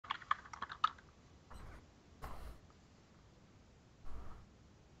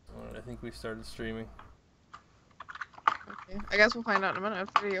I think we started streaming. Okay. I guess we'll find out in a minute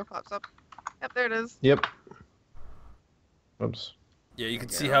if the video pops up. Yep, there it is. Yep. Oops. Yeah, you can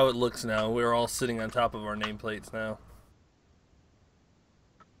see how it looks now. We're all sitting on top of our nameplates now.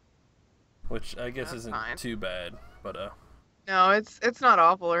 Which I guess isn't too bad, but No, it's not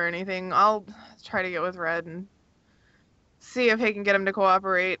awful or anything. I'll try to get with Red and see if he can get him to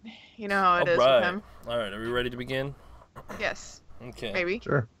cooperate. You know how it is with him. Alright, are we ready to begin? Yes. Okay. Maybe.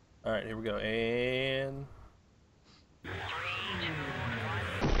 Sure. Alright, here we go. And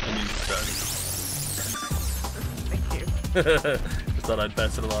Thank you. just thought I'd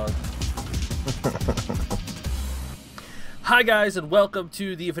pass it along. Hi guys, and welcome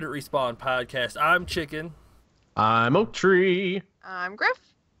to the Infinite Respawn podcast. I'm Chicken. I'm Oak Tree. I'm Griff.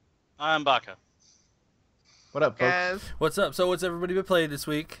 I'm Baka. What up, folks? Guys. What's up? So what's everybody been playing this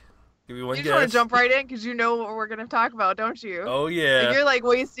week? Give me one You guess. just want to jump right in because you know what we're gonna talk about, don't you? Oh yeah. Like, you're like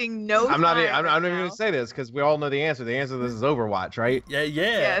wasting no time. I'm not even gonna say this because we all know the answer. The answer to this is Overwatch, right? Yeah.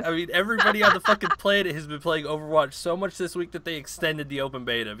 Yes. I mean, everybody on the fucking planet has been playing Overwatch so much this week that they extended the open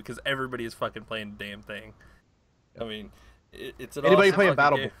beta because everybody is fucking playing the damn thing. I mean, it's an Anybody awesome playing fucking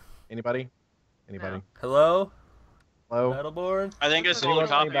Battle? game. Anybody? No. Hello? Hello? Battleborn? I think I sold a Anyone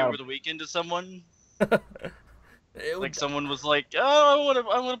copy playing Battle? over the weekend to someone. It Like would- someone was like, "Oh,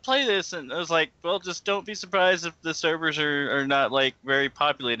 I want to play this," and I was like, "Well, just don't be surprised if the servers are not like very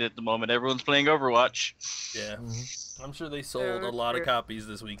populated at the moment. Everyone's playing Overwatch." Yeah. Mhm. I'm sure they sold a So lot of true. copies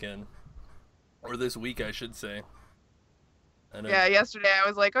this weekend. Or this week, I should say. I know. Yeah, yesterday I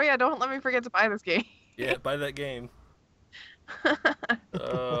was like, oh yeah, don't let me forget to buy this game. Yeah, buy that game.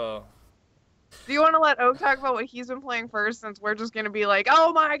 Oh. Do you want to let Oak talk about what he's been playing first, since we're just gonna be like,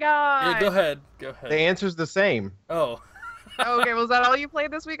 oh my god? Yeah, go ahead. Go ahead. The answer's the same. Oh. Okay, was that all you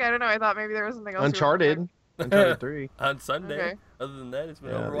played this week? I don't know. I thought maybe there was something else. Uncharted. Uncharted 3. On Sunday. Okay. Other than that, it's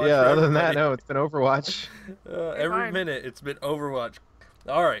been Yeah, Overwatch. yeah for other than that, everybody. no, it's been Overwatch. Every fine. minute, it's been Overwatch.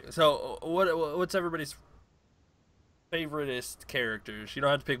 All right. So, what's everybody's favoriteest characters? You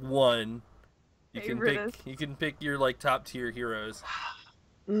don't have to pick one. Favoritist. You can pick your like top tier heroes.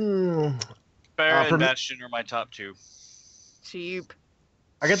 Mm, Pharah for and me- Bastion are my top two. Cheap.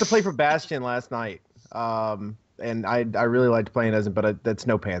 I got to play for Bastion last night. And I really liked playing as him, but that's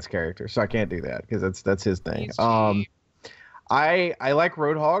No Pants character, so I can't do that because that's his thing. He's cheap. I like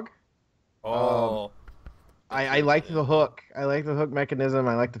Roadhog. Oh. I like the hook. I like the hook mechanism.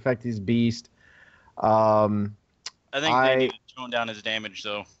 I like the fact he's beast. Um, I think they need to tone down his damage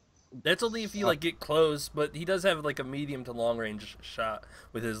though. That's only if you like get close, but he does have like a medium to long range shot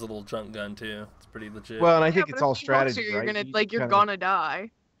with his little junk gun too. It's pretty legit. well, and I Yeah, think but it's if all he hooks you, strategy, You're right? gonna You like you're kinda- gonna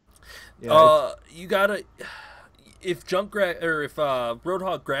die. Yeah, you gotta. If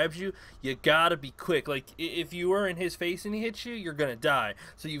Roadhog grabs you, you gotta be quick. Like if you were in his face and he hits you, you're gonna die.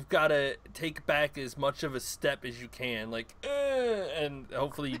 So you've gotta take back as much of a step as you can, like, and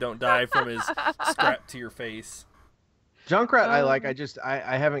hopefully you don't die from his scrap to your face. Junkrat I like.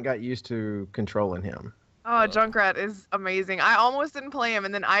 I haven't got used to controlling him. Oh, Junkrat is amazing. I almost didn't play him,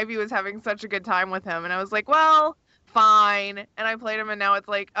 and then Ivy was having such a good time with him, and I was like, well, fine. And I played him, and now it's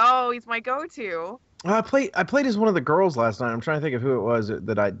like, oh, he's my go-to. I played as one of the girls last night. I'm trying to think of who it was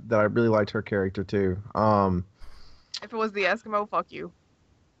that I really liked her character too. If it was the Eskimo, fuck you.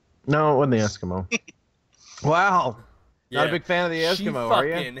 No, it wasn't the Eskimo. Wow. Not a Yeah. big fan of the Eskimo, She are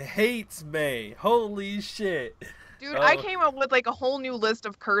you? fucking hates May. Holy shit. Dude, I Oh. came up with like a whole new list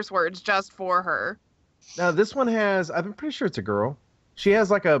of curse words just for her. Now this one has. I'm pretty sure it's a girl. She has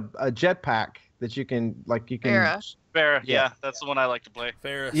like a jetpack that you can Pharah. Pharah, Yeah. yeah, that's the one I like to play.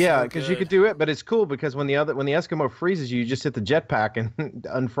 Ferris. Yeah, because you could do it, but it's cool because when the Eskimo freezes you, you just hit the jetpack and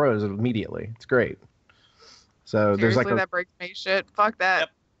unfroze immediately. It's great. So there's Seriously, like a that breaks my shit. Fuck that. Yep.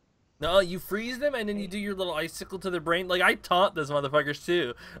 No, you freeze them and then you do your little icicle to their brain. Like I taunt those motherfuckers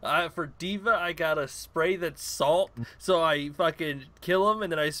too. For Diva, I got a spray that's salt, so I fucking kill them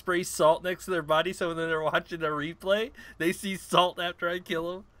and then I spray salt next to their body. So when they're watching a replay, they see salt after I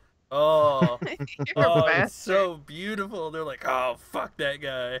kill them. Oh, You're a oh, it's bastard. so beautiful. They're like, oh fuck that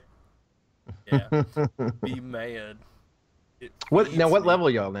guy. Yeah, be mad. It what feeds now? What me. level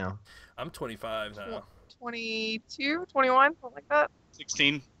y'all now? I'm 25 now. 22, 21, something like that.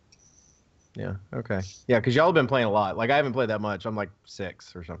 16. Yeah. Okay. Yeah, because y'all have been playing a lot. Like I haven't played that much. I'm like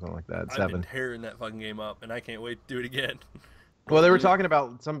 6 or something like that. I've 7. been tearing that fucking game up, and I can't wait to do it again. Well, they were talking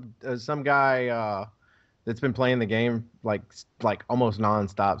about some guy that's been playing the game like almost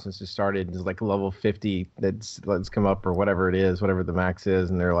nonstop since it started. Is like level 50. Let's come up or whatever it is, whatever the max is,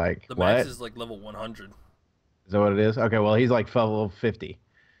 and they're like, The what? max is like level 100. Is that what it is? Okay. Well, he's like level 50.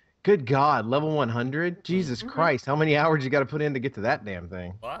 Good God, level 100? Jesus Mhm. Christ, how many hours you got to put in to get to that damn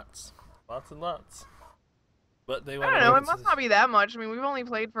thing? Lots and lots. But they I went don't know. over It must not be that much. I mean, we've only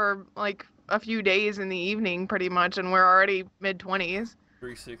played for like a few days in the evening, pretty much, and we're already mid-20s.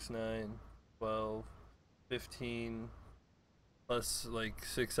 3, 6, 9, 12, 15, plus like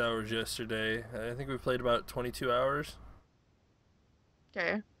 6 hours yesterday. I think we played about 22 hours.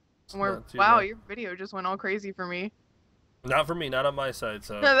 Okay. It's And we're not too wow, bad. your video just went all crazy for me. Not for me, not on my side.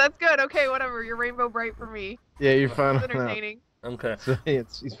 So No, that's good. Okay, whatever. You're rainbow bright for me. Yeah, you're fine It's on that. entertaining. okay, So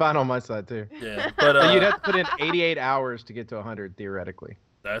he's fine on my side too. yeah, but So you'd have to put in 88 hours to get to 100 theoretically.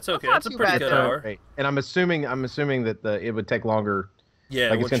 that's okay. not That's a too pretty bad, good though. hour. Right. And I'm assuming that it would take longer. Yeah,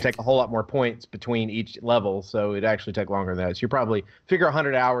 Like it's once going to you- take a whole lot more points between each level, so it'd actually take longer than that. So you probably figure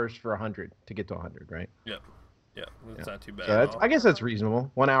 100 hours for 100 to get to 100, right? Yeah, it's not too bad. So at that's, all. I guess that's reasonable.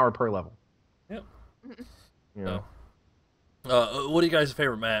 1 hour per level. Yep. You know. What are you guys'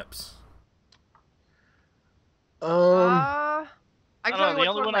 favorite maps? I can don't tell know, you the which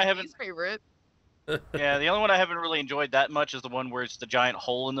only one one my I haven't- least favorite. Yeah, the only one I haven't really enjoyed that much is the one where it's the giant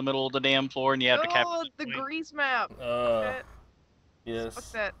hole in the middle of the damn floor and you have to capture Oh, each the point. Grease map. Yes.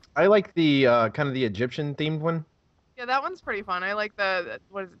 What's that? I like the kind of the Egyptian themed one. Yeah, that one's pretty fun. I like the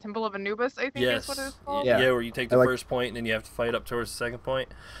what is it, Temple of Anubis, I think Yes. is what it's called. Yeah. Yeah. Where you take I the like- first point and then you have to fight up towards the second point.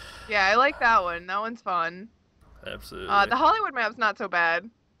 Yeah, I like that one. That one's fun. Absolutely. The Hollywood map's not so bad.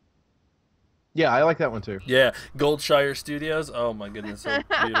 Yeah, I like that one too. Yeah, Goldshire Studios. Oh my goodness, so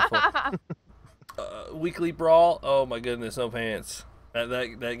beautiful. Weekly Brawl. Oh my goodness, no pants.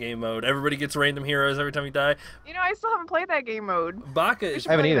 That game mode. Everybody gets random heroes every time you die. You know, I still haven't played that game mode. Baka We is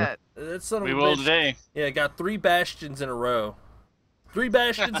should haven't play either. that. that son of We a will bitch. today. Yeah, got 3 bastions in a row. 3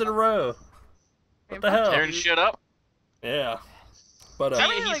 bastions in a row. What the hell? Tearing shit up. Yeah. But I See,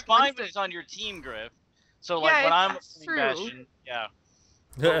 really he's like fine when Winston. he's on your team, Griff. So like Yeah, when I'm that's playing true. Bastion, yeah.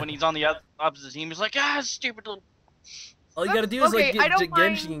 But when he's on the opposite team, he's like, stupid little. all you gotta do is Okay, I like don't get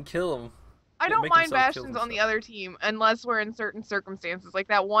Genji mind- and kill him. I Yeah, don't make mind himself kill bastions on the himself. other team unless we're in certain circumstances. Like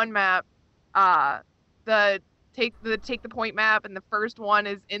that one map, the take the point map, and the first one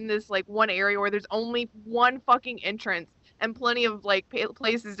is in this like one area where there's only one fucking entrance and plenty of like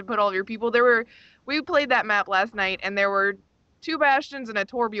places to put all of your people. We played that map last night and there were 2 bastions and a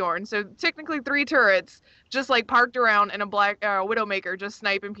Torbjorn, so technically 3 turrets just like parked around and a black Widowmaker just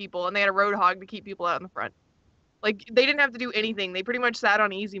sniping people, and they had a Roadhog to keep people out in the front. Like they didn't have to do anything. They pretty much sat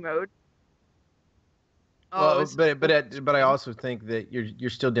on easy mode. Well, it's- but I also think that you're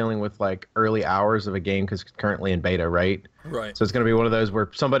still dealing with like early hours of a game because it's currently in beta, right? Right. So it's going to be one of those where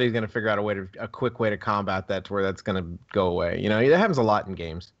somebody's going to figure out a quick way to combat that to where that's going to go away. You know, that happens a lot in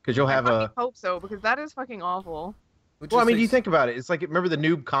games because you'll have I a. fucking hope so, because that is fucking awful. Which Well, I is mean, you like- think about it. It's like remember the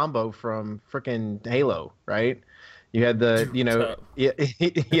noob combo from frickin' Halo, right? You had the, you know, Tough. yeah,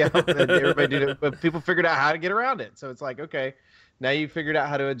 yeah. Everybody did it, but people figured out how to get around it. So it's like, okay, now you figured out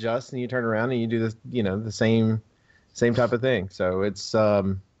how to adjust, and you turn around and you do this, you know, the same type of thing. So it's, I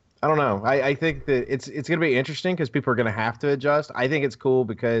don't know. I think that it's going to be interesting because people are going to have to adjust. I think it's cool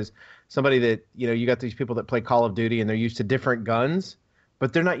because somebody that, you know, you got these people that play Call of Duty and they're used to different guns,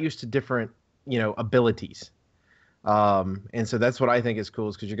 but they're not used to different, you know, abilities. And so that's what I think is cool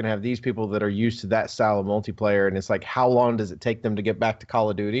is because you're going to have these people that are used to that style of multiplayer. And it's like, how long does it take them to get back to Call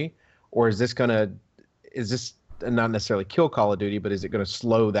of Duty? Or is this not necessarily kill Call of Duty, but is it going to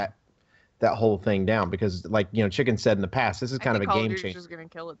slow that whole thing down? Because like, you know, Chicken said in the past, this is kind of a Call of game Duty's changer. just gonna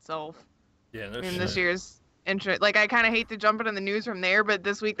kill itself. Yeah, no I mean, shit. this year's like I kind of hate to jump into the news from there, but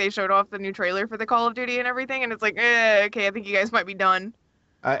this week they showed off the new trailer for the Call of Duty and everything, and it's like, okay, I think you guys might be done.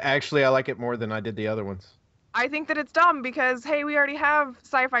 I like it more than I did the other ones. I think that it's dumb because, hey, we already have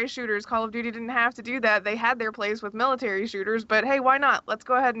sci-fi shooters. Call of Duty didn't have to do that. They had their place with military shooters, but hey, why not? Let's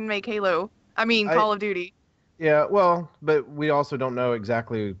go ahead and make Call of Duty. Yeah, well, but we also don't know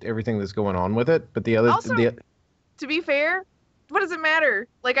exactly everything that's going on with it. But the other, Also, To be fair, what does it matter?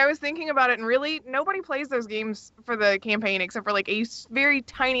 Like, I was thinking about it, and really, nobody plays those games for the campaign except for, like, a very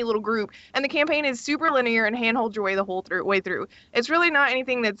tiny little group. And the campaign is super linear and handholds your way the whole way through. It's really not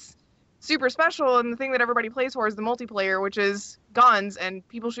anything that's super special, and the thing that everybody plays for is the multiplayer, which is guns and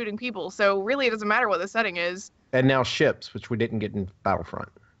people shooting people. So, really, it doesn't matter what the setting is. and now ships, which we didn't get in Battlefront.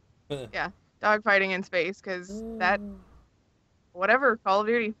 Dogfighting in space, because that... Whatever, Call of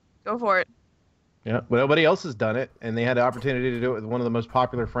Duty. Go for it. Yeah, well, nobody else has done it, and they had the opportunity to do it with one of the most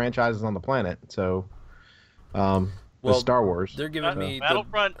popular franchises on the planet. So, Well, with Star Wars. They're giving me the,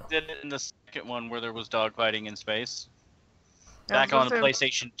 Battlefront did it in the second one where there was dogfighting in space. I was Back on the supposed to-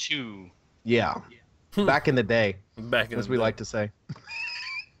 PlayStation 2, Yeah, back in the day, back in as the we day. like to say.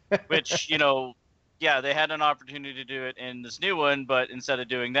 which, you know, yeah, they had an opportunity to do it in this new one, but instead of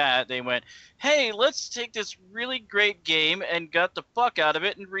doing that, they went, hey, let's take this really great game and gut the fuck out of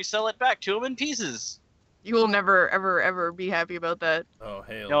it and resell it back to them in pieces. You will never, ever, ever be happy about that. Oh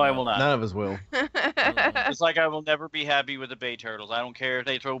hell. No, I will not. None of us will. It's like I will never be happy with the Bay Turtles. I don't care if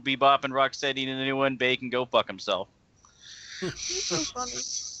they throw Bebop and Rocksteady in a new one. Bay can go fuck himself. So funny.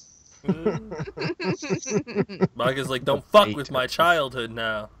 Micah's like, don't fuck with my childhood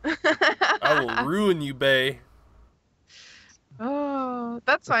now. I will ruin you, Bay. Oh,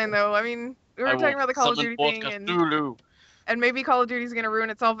 that's fine though. I mean, we were talking about the Call of Duty thing, and maybe Call of Duty's gonna ruin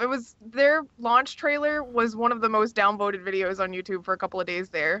itself. It was their launch trailer was one of the most downvoted videos on YouTube for a couple of days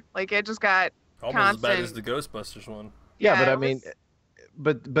there. Like it just got almost as bad as the Ghostbusters one. Yeah, but I mean,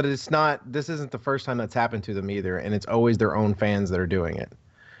 but it's not. This isn't the first time that's happened to them either, and it's always their own fans that are doing it.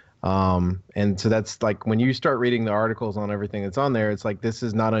 And so that's like when you start reading the articles on everything that's on there, it's like this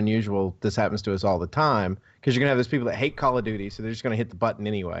is not unusual. This happens to us all the time because you're gonna have those people that hate Call of Duty, so they're just gonna hit the button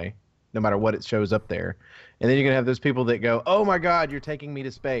anyway, no matter what it shows up there. And then you're gonna have those people that go, "Oh my God, you're taking me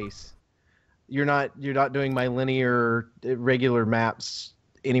to space. You're not doing my linear, regular maps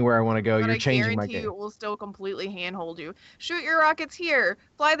anywhere I want to go. But you're I changing my guarantee game." you it will still completely handhold you. Shoot your rockets here.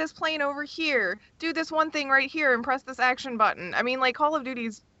 Fly this plane over here. Do this one thing right here and press this action button. I mean, like Call of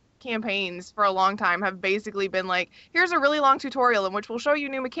Duty's campaigns for a long time have basically been like, here's a really long tutorial in which we'll show you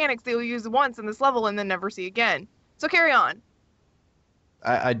new mechanics that you'll use once in this level and then never see again. So carry on.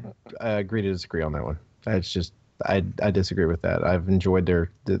 I agree to disagree on that one. It's just I disagree with that. I've enjoyed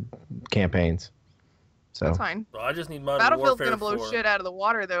the campaigns. So That's fine. Well, I just need Modern Battlefield's Warfare gonna blow 4. shit out of the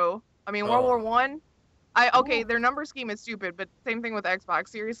water though. I mean, World War One. Okay, their number scheme is stupid, but same thing with Xbox.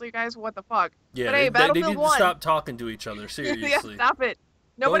 Seriously, guys, what the fuck? Yeah, But hey, they Battlefield need to 1. stop talking to each other. Seriously. Yeah, stop it.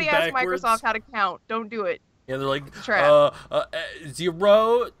 Nobody Going asked backwards. Microsoft how to count. Don't do it. Yeah, they're like Trap.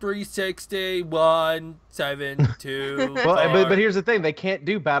 0, 360, 1, 7, 2. well, but here's the thing: they can't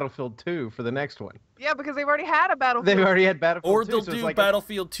do Battlefield 2 for the next one. Yeah, because they've already had a Battlefield. They've already had Battlefield or 2. they'll so it's do like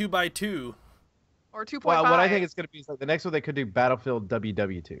Battlefield 2x2. Or 2.5. Well, what I think it's going to be is like the next one they could do Battlefield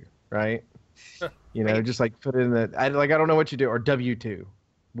WW2, right? You know, just like put it in the I don't know what you do, or W2,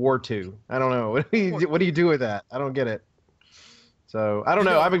 War 2. I don't know. What do you do with that? I don't get it. So I don't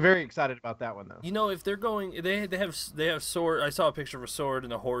know. I'm very excited about that one though. You know, if they're going, they have sword. I saw a picture of a sword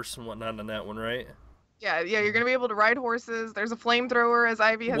and a horse and whatnot on that one, right? Yeah, you're gonna be able to ride horses. There's a flamethrower, as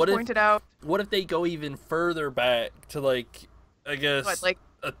Ivy has pointed out. What if they go even further back to like, I guess, What, like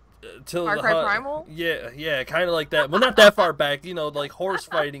till Far Cry Primal? Yeah, kind of like that. Well, not that far back. You know, like horse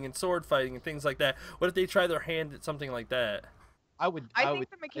fighting and sword fighting and things like that. What if they try their hand at something like that? I think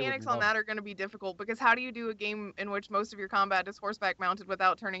the mechanics on that are going to be difficult because how do you do a game in which most of your combat is horseback mounted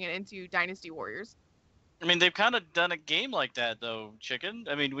without turning it into Dynasty Warriors? I mean, they've kind of done a game like that, though, Chicken.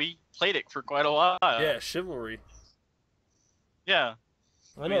 I mean, we played it for quite a while. Yeah, Chivalry. Yeah.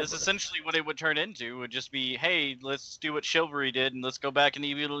 I I know, mean, that's essentially what it would turn into. Would just be, hey, let's do what Chivalry did, and let's go back in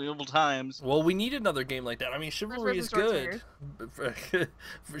evil times. Well, we need another game like that. I mean, Chivalry is person good.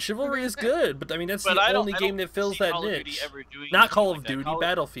 Chivalry is good, but I mean that's But the I only don't game that fills see that Call of Duty niche. ever doing Not anything Call like of that. Duty, Call of-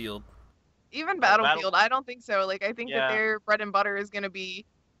 Battlefield. Even Battle- Battlefield, I don't think so. Like I think Yeah. that their bread and butter is going to be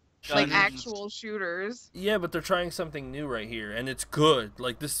like Guns. actual shooters. Yeah, but they're trying something new right here, and it's good.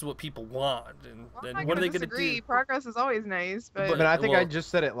 Like this is what people want, and I'm then not what are gonna they gonna disagree. do? Progress is always nice, but But I think I well- just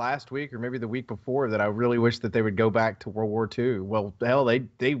said it last week or maybe the week before that I really wish that they would go back to World War II. Well, hell,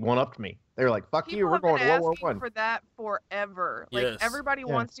 they one-upped me. They were like, "Fuck you, people we're have been going to World War asking One." for that forever. Like Yes. everybody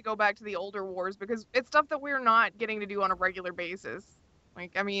Yeah. wants to go back to the older wars because it's stuff that we're not getting to do on a regular basis.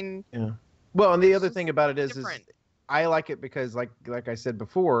 Like I mean, Well, and the It's other just thing about it is different. I like it because like I said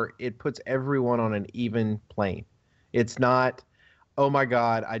before, it puts everyone on an even plane. It's not, oh my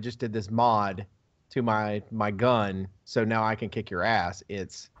God, I just did this mod to my gun, so now I can kick your ass.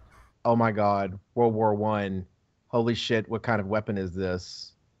 It's, oh my God, World War One, holy shit, what kind of weapon is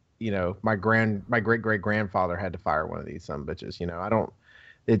this? You know, my great great grandfather had to fire one of these some bitches. You know, I don't.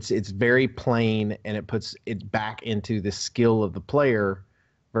 It's very plain, and it puts it back into the skill of the player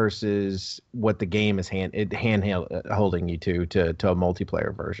versus what the game is holding you to a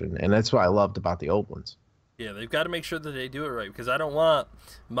multiplayer version, and that's what I loved about the old ones. Yeah, they've got to make sure that they do it right because I don't want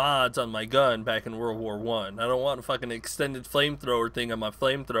mods on my gun back in World War One. I don't want a fucking extended flamethrower thing on my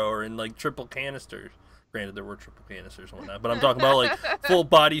flamethrower and like triple canisters. Granted, there were triple canisters and whatnot, but I'm talking about like full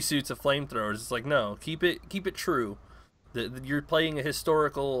body suits of flamethrowers. It's like no, keep it true. You're playing a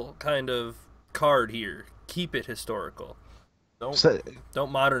historical kind of card here. Keep it historical.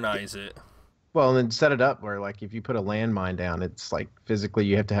 Don't modernize it. Well, and then set it up where, like, if you put a landmine down, it's like physically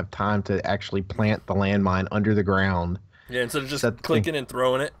you have to have time to actually plant the landmine under the ground. Yeah, instead of just Set the clicking and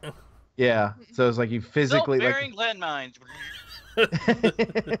throwing it. Yeah. So it's like you physically Self-bearing landmines.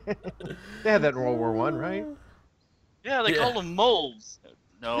 They had that in World War One, right? Yeah, they called them moles.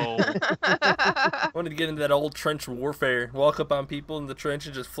 No. I wanted to get into that old trench warfare. Walk up on people in the trench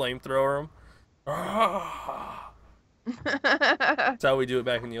and just flamethrower them. That's how we do it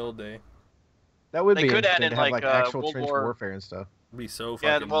back in the old day. That would They be could add interesting in, to have like, actual World trench War- warfare and stuff. It'd be so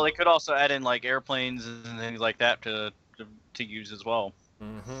Yeah, fucking. well, they could also add in like airplanes and things like that to use as well.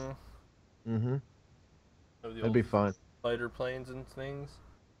 Mm-hmm. That'd be fun. Fighter planes and things.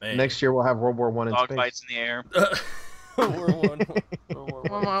 Man. Next year we'll have World War One in Dog space. fights in the air. World War One.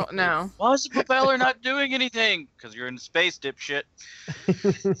 Well, no. Why is the propeller not doing anything? Because you're in space, dipshit.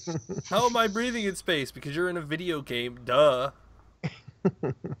 How am I breathing in space? Because you're in a video game. Duh.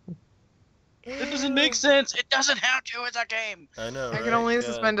 It doesn't make sense. It doesn't have to. It's a game. I know. I right? can only God.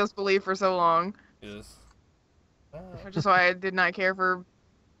 suspend disbelief for so long, Yes. which is why I did not care for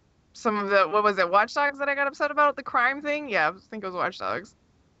some of the, what was it, Watch Dogs that I got upset about? The crime thing? Yeah, I think it was Watch Dogs.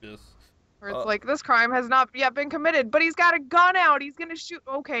 Yes. Where it's like, this crime has not yet been committed, but he's got a gun out. He's going to shoot.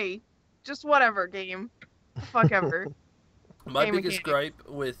 Okay. Just whatever, game. Fuck ever. My Game biggest mechanic. gripe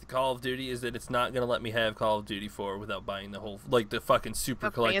with Call of Duty is that it's not gonna let me have Call of Duty 4 without buying the whole, like the fucking super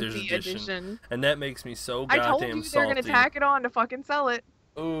The collector's fancy edition. And that makes me so I goddamn told you salty. they're going to tack it on to fucking sell it.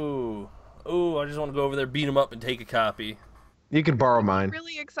 Ooh, I just want to go over there, beat them up, and take a copy. You can borrow mine. I'm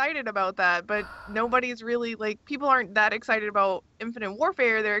really excited about that, but nobody's really, like, people aren't that excited about Infinite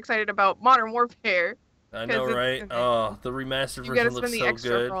Warfare. They're excited about Modern Warfare. I know, 'Cause it's- right? okay. Oh, the remastered You gotta version spend looks the so extra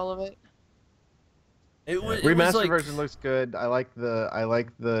good. for all of it. It was Remastered like, version looks good. I like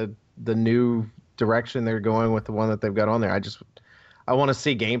the new direction they're going with the one that they've got on there. I want to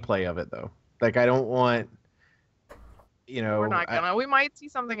see gameplay of it though. Like I don't want, We're not gonna. We might see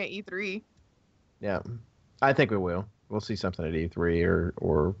something at E3. Yeah, I think we will. We'll see something at E3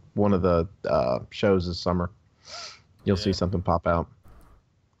 or one of the shows this summer. You'll see something pop out.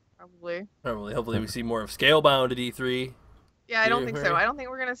 Probably. Hopefully we see more of Scalebound at E3. Yeah, I don't think so. Right. I don't think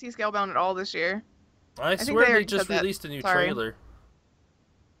we're gonna see Scalebound at all this year. I think swear they they already just said that. released a new Sorry. trailer.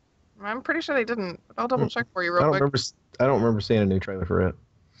 I'm pretty sure they didn't. I'll double check for you I real don't quick. remember. I don't remember seeing a new trailer for it.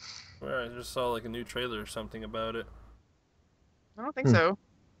 I just saw like a new trailer or something about it. I don't think so.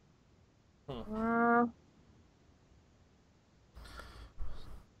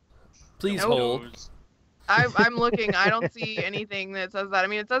 Please Nope. hold. I'm looking. I don't see anything that says that. I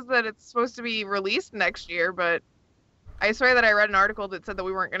mean, it says that it's supposed to be released next year, but I swear that I read an article that said that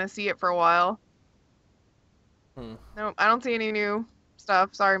we weren't going to see it for a while. No, I don't see any new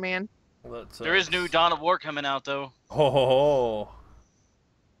stuff. Sorry, man. Well, There is new Dawn of War coming out though. Oh,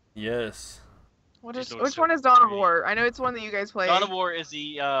 yes. Which one is Dawn of War? I know it's one that you guys play. Dawn of War is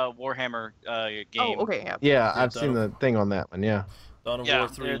the Warhammer game. Oh, okay, yeah. Yeah, I've Dawn seen of- the thing on that one. Yeah. Dawn of Yeah, War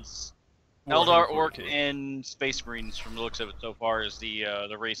 3. it's Warhammer Eldar, Orc, 40K. and Space Marines from the looks of it so far is the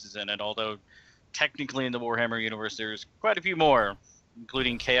races in it. Although technically in the Warhammer universe there's quite a few more,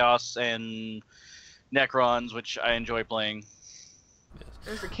 including Chaos and Necrons, which I enjoy playing.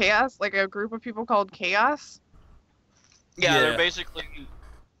 There's a Chaos, like a group of people called Chaos. Yeah, Yeah. they're basically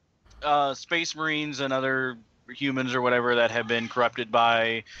Space Marines and other humans or whatever that have been corrupted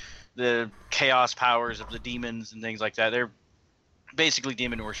by the chaos powers of the demons and things like that. They're basically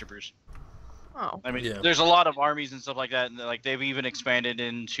demon worshippers. Oh. I mean, Yeah. there's a lot of armies and stuff like that, and like they've even expanded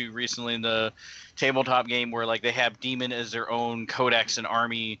into recently in the tabletop game where like they have demon as their own codex and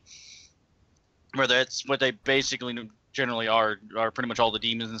army, where that's what they basically generally are pretty much all the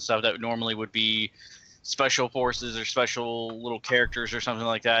demons and stuff that normally would be special forces or special little characters or something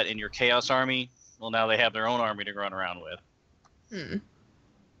like that in your chaos army. Well, now they have their own army to run around with.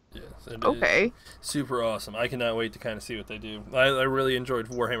 Yes, it is Okay. super awesome. I cannot wait to kind of see what they do. I really enjoyed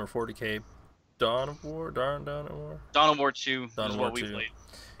Warhammer 40K. Dawn of War? Dawn of War? Dawn of War 2 Dawn is of what War we 2. played,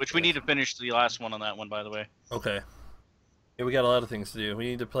 which we need to finish the last one on that one, by the way. Okay. Yeah, we got a lot of things to do. We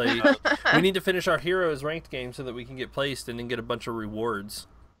need to play. We need to finish our Heroes ranked game so that we can get placed and then get a bunch of rewards.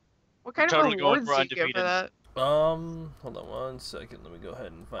 What kind Totally of going rewards for do you get for undefeated. that? Hold on one second. Let me go ahead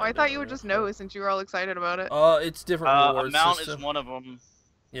and Oh, find. I thought out you would real just quick. know since you were all excited about it. It's different rewards Amount system. is one of them.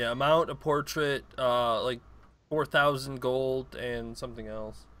 Yeah, amount, a portrait, like 4,000 gold, and something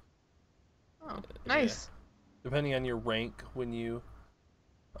else. Oh, nice. Depending on your rank when you.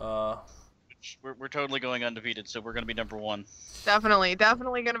 Which we're totally going undefeated, so we're going to be number one. Definitely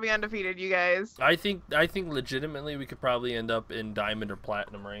gonna be undefeated, you guys. I think legitimately we could probably end up in diamond or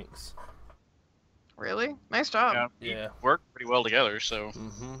platinum ranks. Really? Nice job. We Yeah. work pretty well together, so.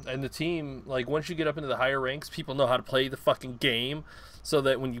 And the team, like, once you get up into the higher ranks, people know how to play the fucking game, so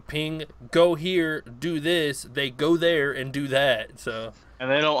that when you ping, go here, do this, they go there and do that. So And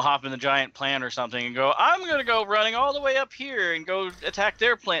they don't hop in the giant plant or something and go, I'm going to go running all the way up here and go attack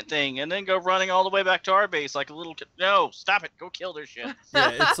their plant thing and then go running all the way back to our base like a little kid. No, stop it. Go kill their shit.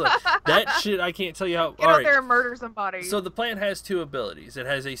 Yeah, it's like that shit. I can't tell you how. Get out there and murder somebody. So the plant has 2 abilities. It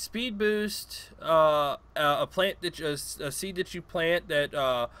has a speed boost, a seed that you plant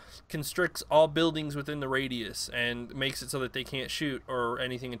that constricts all buildings within the radius and makes it so that they can't shoot or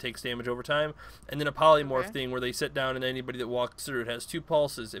anything and takes damage over time. And then a polymorph thing where they sit down and anybody that walks through it has 2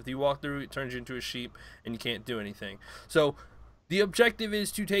 pulses. If you walk through, it turns you into a sheep and you can't do anything. So the objective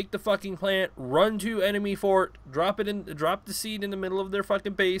is to take the fucking plant, run to enemy fort, drop the seed in the middle of their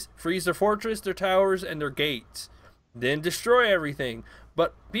fucking base, freeze their fortress, their towers, and their gates. Then destroy everything.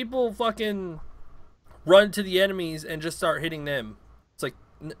 But people fucking run to the enemies and just start hitting them. It's like,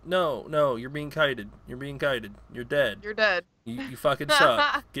 no, you're being kited. You're being kited. You're dead. You're dead. You fucking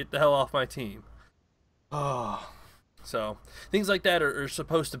suck. Get the hell off my team. Oh. So, things like that are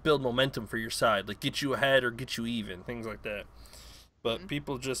supposed to build momentum for your side. Like, get you ahead or get you even. Things like that. But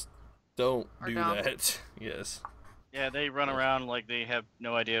people just don't do that. Yes. Yeah, they run around like they have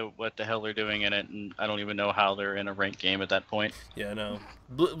no idea what the hell they're doing in it, and I don't even know how they're in a ranked game at that point. Yeah, no.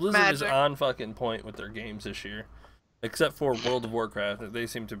 Blizzard is on fucking point with their games this year. Except for World of Warcraft. They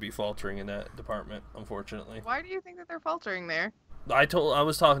seem to be faltering in that department, unfortunately. Why do you think that they're faltering there? I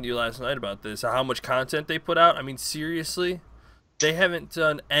was talking to you last night about this, how much content they put out. I mean, seriously? They haven't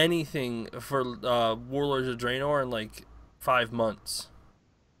done anything for Warlords of Draenor in like 5 months.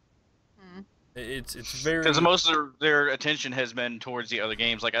 It's very... Because most of their attention has been towards the other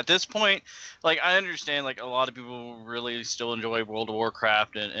games. Like, at this point, like, I understand, like, a lot of people really still enjoy World of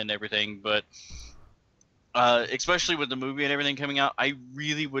Warcraft and everything, but... especially with the movie and everything coming out, I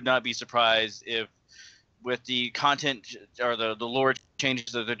really would not be surprised if, with the content or the lore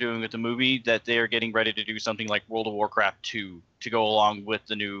changes that they're doing with the movie, that they are getting ready to do something like World of Warcraft 2 to go along with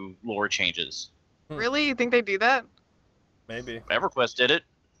the new lore changes. Really? You think they do that? Maybe. EverQuest did it.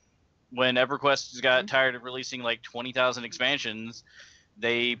 When EverQuest got tired of releasing like 20,000 expansions,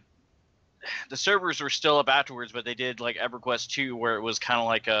 the servers were still up afterwards, but they did like EverQuest 2, where it was kind of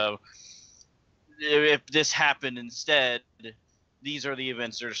like if this happened instead, these are the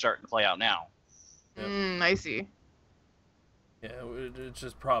events that are starting to play out now. Yep. I see. Yeah, it's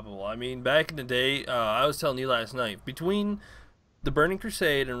just probable. I mean, back in the day, I was telling you last night, between the Burning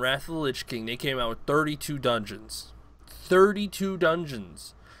Crusade and Wrath of the Lich King, they came out with 32 dungeons. 32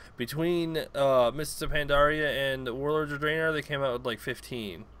 dungeons. Between Mists of Pandaria and Warlords of Draenor, they came out with like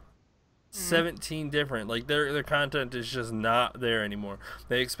 15. 17 different. Like, their content is just not there anymore.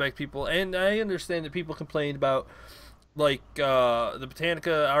 They expect people, and I understand that people complained about, like, the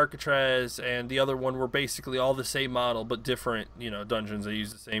Botanica, Alcatraz, and the other one were basically all the same model, but different, dungeons. They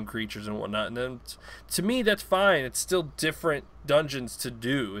use the same creatures and whatnot. And then, to me, that's fine. It's still different dungeons to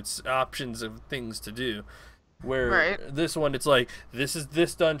do. It's options of things to do. Where this one, it's like, this is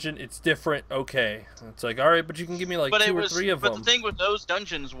this dungeon, it's different, okay. It's like, all right, but you can give me like 2 or 3 of them. But the thing with those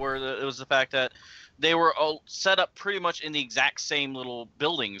dungeons it was the fact that they were all set up pretty much in the exact same little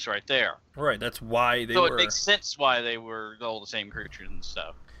buildings right there. Right, that's why they were... So it makes sense why they were all the same creatures and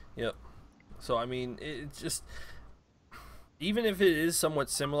stuff. Yep. So, I mean, it's just... Even if it is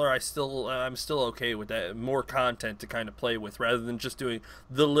somewhat similar, I'm still okay with that. More content to kind of play with, rather than just doing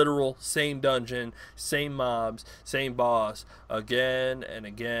the literal same dungeon, same mobs, same boss, again and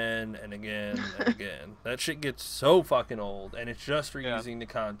again and again and again. That shit gets so fucking old, and it's just reusing the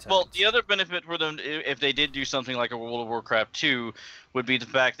content. Well, the other benefit for them, if they did do something like a World of Warcraft 2, would be the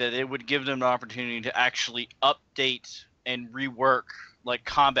fact that it would give them an opportunity to actually update and rework like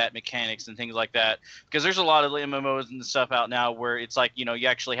combat mechanics and things like that, because there's a lot of MMOs and stuff out now where it's like, you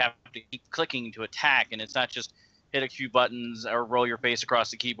actually have to keep clicking to attack, and it's not just hit a few buttons or roll your face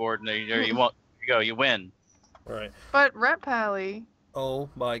across the keyboard and there you go, you win. Right. But Ret Pally. Oh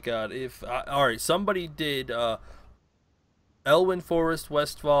my god! All right, somebody did Elwyn Forest,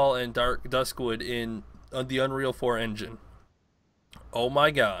 Westfall, and Duskwood in the Unreal 4 engine. Oh my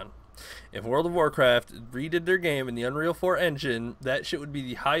god. If World of Warcraft redid their game in the Unreal 4 engine, that shit would be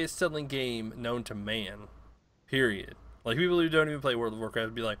the highest selling game known to man. Period. Like, people who don't even play World of Warcraft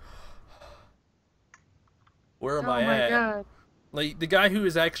would be like, where am I at? God. Like, the guy who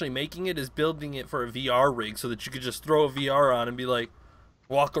is actually making it is building it for a VR rig so that you could just throw a VR on and be like,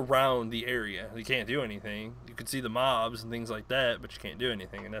 walk around the area. You can't do anything. You can see the mobs and things like that, but you can't do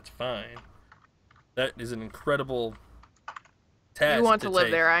anything, and that's fine. That is an incredible... task. You want to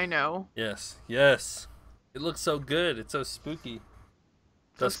live there, I know. Yes, yes. It looks so good. It's so spooky.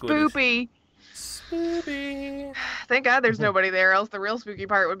 So spoopy. Spoopy. Thank God there's nobody there, else the real spooky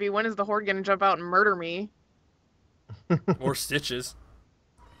part would be, when is the Horde gonna jump out and murder me? Or Stitches.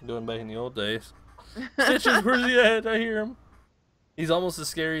 Doing back in the old days. Stitches, where's he at? I hear him. He's almost as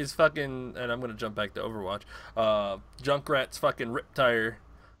scary as fucking, and I'm gonna jump back to Overwatch. Junkrat's fucking Riptire.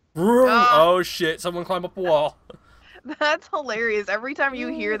 Oh shit! Someone climb up a wall. That's hilarious. Every time you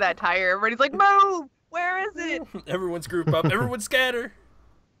hear that tire, everybody's like, "Move! Where is it?" Everyone's group up. Everyone scatter.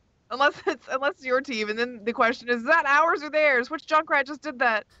 Unless it's your team, and then the question is that ours or theirs? Which Junkrat just did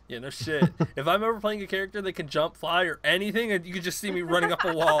that? Yeah, no shit. If I'm ever playing a character that can jump, fly, or anything, and you can just see me running up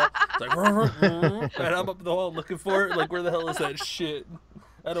a wall, it's like, and I'm up the wall looking for it. Like, where the hell is that shit?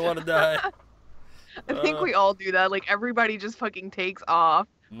 I don't want to die. I think we all do that. Like everybody just fucking takes off.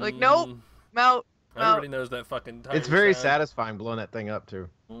 Like, nope, mount. Everybody knows that fucking tire. It's very satisfying blowing that thing up too.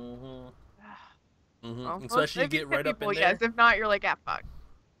 Well, Especially you get right up in there. Yes, if not, you're like, ah, fuck.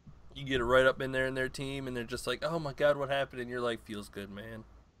 You get it right up in there in their team, and they're just like, "Oh my god, what happened?" And you're like, "Feels good, man."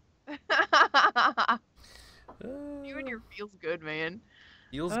 You and your feels good, man.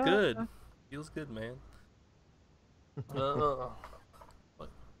 Feels good. Feels good, man.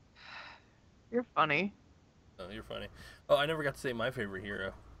 You're funny. Oh, you're funny. Oh, I never got to say my favorite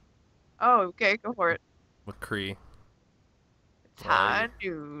hero. Oh, okay, go for it. McCree. It's high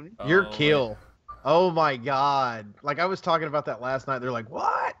noon. Your kill. Oh my god. Like I was talking about that last night. They're like,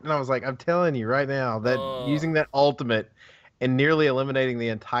 "What?" And I was like, "I'm telling you right now that using that ultimate and nearly eliminating the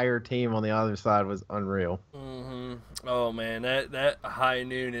entire team on the other side was unreal." Oh man, that high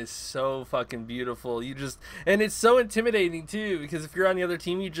noon is so fucking beautiful. And it's so intimidating too, because if you're on the other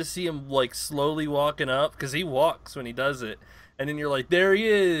team, you just see him like slowly walking up, because he walks when he does it, and then you're like, there he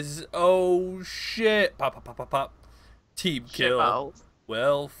is. Oh shit! Pop pop pop pop pop. Team kill. Balls.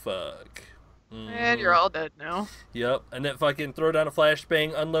 Well, fuck. And you're all dead now. Yep, and then fucking throw down a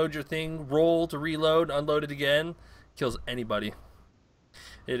flashbang, unload your thing, roll to reload, unload it again, kills anybody.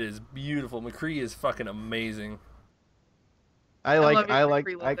 It is beautiful. McCree is fucking amazing. I like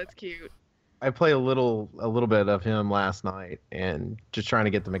That's cute. I played a little bit of him last night and just trying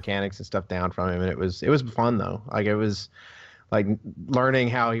to get the mechanics and stuff down from him, and it was fun though. Like it was like learning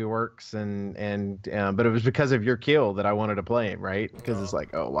how he works but it was because of your kill that I wanted to play him, right? Because it's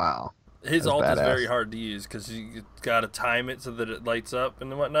like, oh wow. His ult is very hard to use because you gotta time it so that it lights up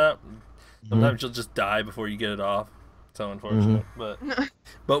and whatnot. Sometimes you'll just die before you get it off. So unfortunate,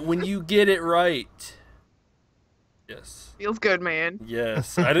 but when you get it right, yes, feels good, man.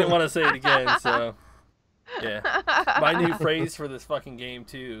 Yes, I didn't want to say it again, so yeah. My new phrase for this fucking game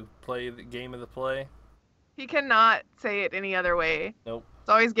too: play the game of the play. He cannot say it any other way. Nope. It's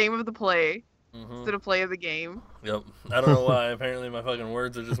always game of the play. Instead of play of the game. Yep. I don't know why. Apparently my fucking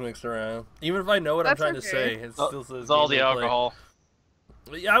words are just mixed around. Even if I know what I'm trying to say, it still says. It's all the alcohol.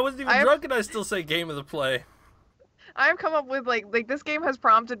 Yeah, I wasn't even drunk and I still say game of the play. I've come up with like this game has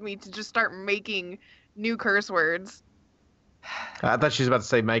prompted me to just start making new curse words. I thought she was about to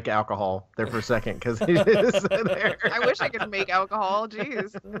say make alcohol there for a second because he just said there. I wish I could make alcohol.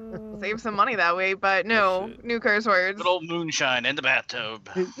 Jeez, save some money that way. But no, new curse words. Good old moonshine in the bathtub.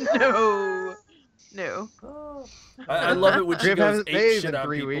 No. I love it when she goes ape shit on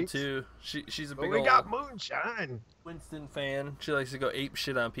people weeks. too. She's a big we old got moonshine. Winston fan. She likes to go ape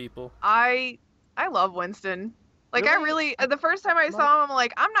shit on people. I love Winston. Like Really? the first time I saw him, I'm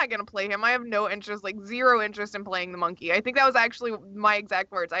like, I'm not gonna play him. I have no interest, like zero interest in playing the monkey. I think that was actually my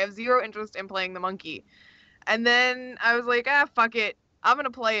exact words. I have zero interest in playing the monkey. And then I was like, fuck it. I'm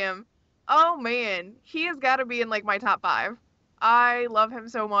gonna play him. Oh man, he has got to be in like my top 5. I love him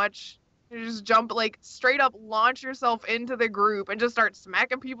so much. You just jump, like straight up, launch yourself into the group and just start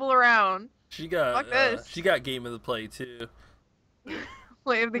smacking people around. She got game of the play too.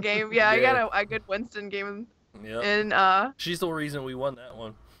 Play of the game, yeah. I got a good Winston game. Yep. And she's the reason we won that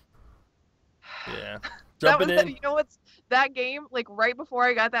one. Yeah. You know what's that game? Like right before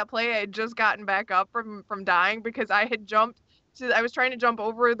I got that play, I had just gotten back up from dying because I had I was trying to jump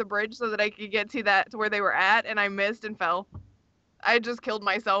over the bridge so that I could get to where they were at, and I missed and fell. I had just killed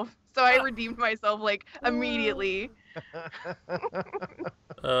myself, so I redeemed myself like immediately.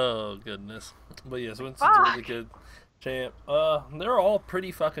 Oh goodness. But yes, Winston's a really good champ. They're all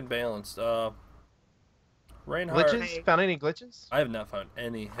pretty fucking balanced. Reinhardt. Glitches? Found any glitches? I have not found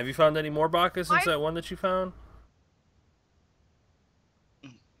any. Have you found any more Baka since that one that you found?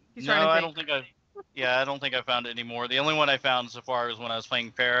 No, I don't think I don't think I found any more. The only one I found so far was when I was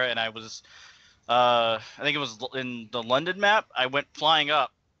playing Pharah, and I was, I think it was in the London map. I went flying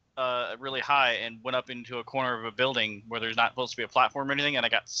up really high and went up into a corner of a building where there's not supposed to be a platform or anything, and I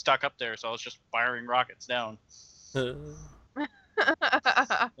got stuck up there, so I was just firing rockets down. So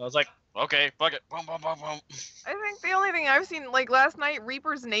I was like, okay, fuck it. Boom, boom, boom, boom. I think the only thing I've seen, like last night,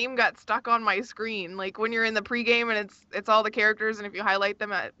 Reaper's name got stuck on my screen. Like when you're in the pregame and it's all the characters, and if you highlight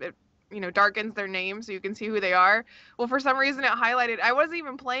them, it darkens their name so you can see who they are. Well, for some reason it highlighted. I wasn't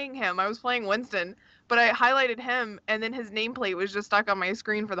even playing him. I was playing Winston, but I highlighted him, and then his nameplate was just stuck on my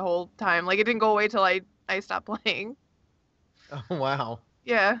screen for the whole time. Like it didn't go away till I stopped playing. Oh, wow.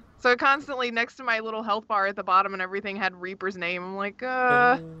 Yeah. So constantly next to my little health bar at the bottom and everything had Reaper's name. I'm like,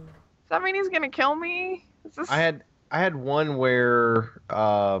 does that mean he's gonna kill me? Is this... I had one where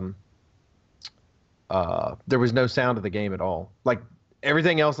there was no sound of the game at all. Like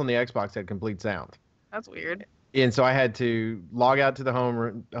everything else on the Xbox had complete sound. That's weird. And so I had to log out to the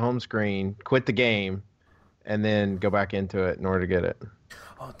home screen, quit the game, and then go back into it in order to get it.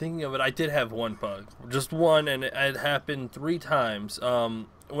 Oh, thinking of it, I did have one bug, just one, and it had happened 3 times.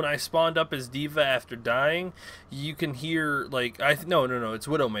 When I spawned up as D.Va after dying, you can hear like no, it's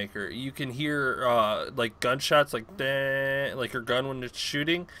Widowmaker. You can hear like gunshots, like like her gun when it's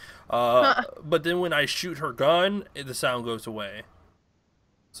shooting. But then when I shoot her gun, the sound goes away.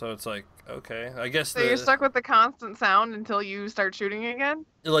 So it's like, okay, I guess. So you're stuck with the constant sound until you start shooting again?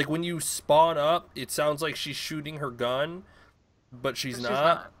 Like when you spawn up, it sounds like she's shooting her gun, but she's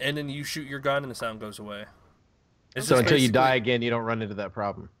not. And then you shoot your gun and the sound goes away. So until you die again, you don't run into that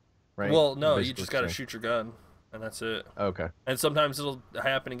problem, right? Well, no, you just gotta shoot your gun, and that's it. Okay. And sometimes it'll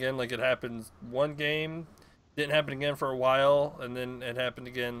happen again, like it happens one game, didn't happen again for a while, and then it happened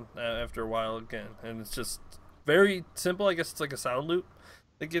again after a while again. And it's just very simple. I guess it's like a sound loop.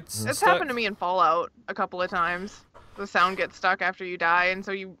 It's happened to me in Fallout a couple of times. The sound gets stuck after you die, and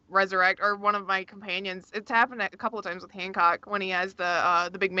so you resurrect. Or one of my companions, it's happened a couple of times with Hancock when he has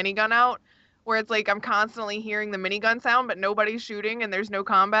the big minigun out, where it's like I'm constantly hearing the minigun sound, but nobody's shooting, and there's no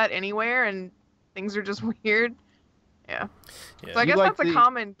combat anywhere, and things are just weird. Yeah. So I guess that's a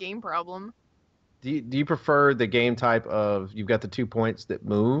common game problem. Do you prefer the game type of you've got the 2 points that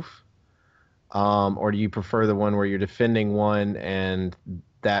move, or do you prefer the one where you're defending one and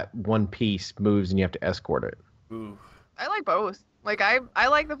that one piece moves and you have to escort it? Ooh. I like both. Like I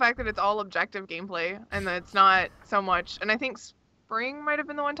like the fact that it's all objective gameplay and that it's not so much. And I think Spring might have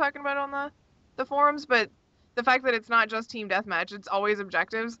been the one talking about it on the forums, but the fact that it's not just team deathmatch, it's always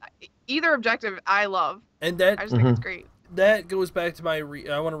objectives. Either objective I love. And that I just think it's great. That goes back to I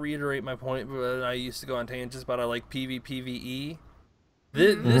want to reiterate my point, but I used to go on tangents about I like PvPvE.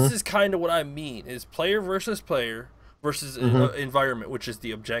 This is kind of what I mean, is player versus player versus environment, which is the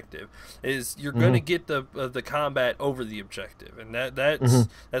objective. Is you're going to get the combat over the objective, and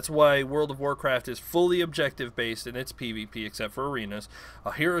that's why World of Warcraft is fully objective based in its PvP, except for arenas.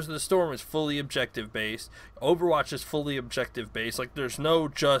 Heroes of the Storm is fully objective based. Overwatch is fully objective based. Like there's no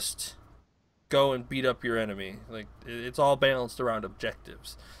just go and beat up your enemy. Like it's all balanced around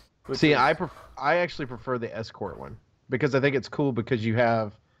objectives. See, I actually prefer the escort one because I think it's cool because you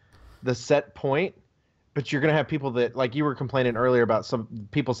have the set point. But you're going to have people that, like you were complaining earlier about some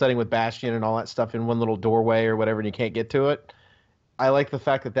people setting with Bastion and all that stuff in one little doorway or whatever, and you can't get to it. I like the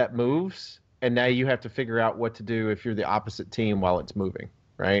fact that moves, and now you have to figure out what to do if you're the opposite team while it's moving,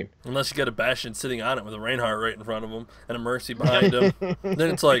 right? Unless you got a Bastion sitting on it with a Reinhardt right in front of him and a Mercy behind him. Then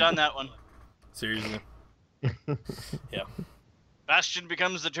it's like... done that one. Seriously. Yeah. Bastion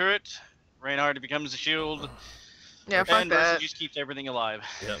becomes the turret, Reinhardt becomes the shield. Yeah, fuck that. Mercy just keeps everything alive.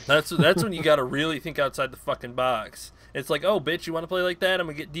 Yeah, that's when you gotta really think outside the fucking box. It's like, oh, bitch, you want to play like that? I'm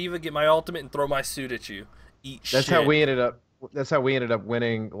gonna get D.Va, get my ultimate, and throw my suit at you. Eat shit. That's how we ended up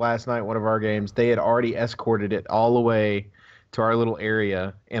winning last night. One of our games, they had already escorted it all the way to our little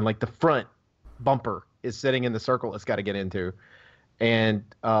area, and like the front bumper is sitting in the circle it's got to get into, and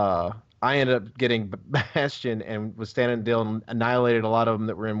I ended up getting Bastion and was standing still and annihilated a lot of them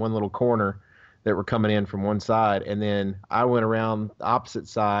that were in one little corner that were coming in from one side, and then I went around the opposite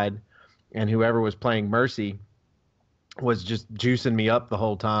side, and whoever was playing Mercy was just juicing me up the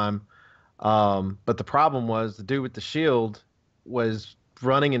whole time. But the problem was the dude with the shield was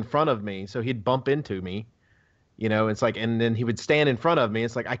running in front of me, so he'd bump into me. You know, it's like, and then he would stand in front of me.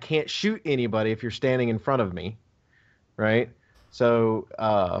 It's like, I can't shoot anybody if you're standing in front of me, right? So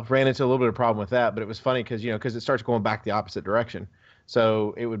ran into a little bit of problem with that, but it was funny because it starts going back the opposite direction.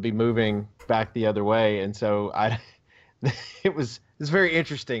 So it would be moving back the other way, and so it's very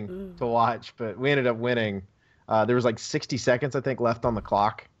interesting to watch. But we ended up winning. There was like 60 seconds, I think, left on the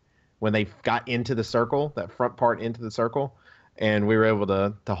clock when they got into the circle, that front part into the circle, and we were able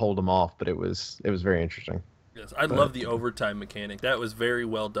to hold them off. But it was very interesting. Yes, I love the overtime mechanic. That was very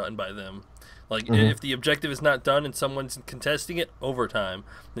well done by them. Like, if the objective is not done and someone's contesting it, overtime.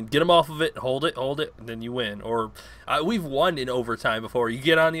 Then get them off of it, hold it, and then you win. Or we've won in overtime before. You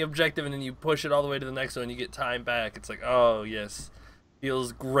get on the objective and then you push it all the way to the next one and you get time back. It's like, oh, yes.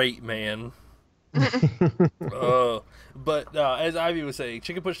 Feels great, man. Oh. But as Ivy was saying,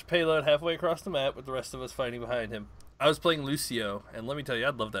 Chicken pushed the payload halfway across the map with the rest of us fighting behind him. I was playing Lucio, and let me tell you,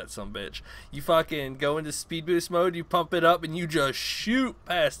 I'd love that sumbitch. You fucking go into speed boost mode, you pump it up, and you just shoot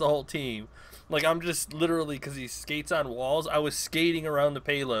past the whole team. Like, I'm just literally, because he skates on walls, I was skating around the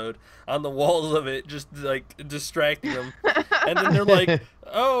payload on the walls of it, just, like, distracting them. And then they're like,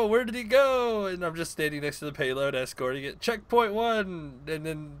 oh, where did he go? And I'm just standing next to the payload, escorting it. Checkpoint 1, and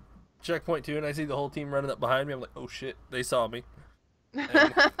then checkpoint 2, and I see the whole team running up behind me. I'm like, oh, shit, they saw me.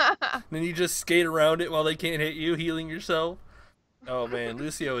 And then you just skate around it while they can't hit you, healing yourself. Oh, man,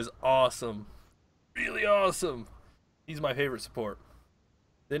 Lucio is awesome. Really awesome. He's my favorite support.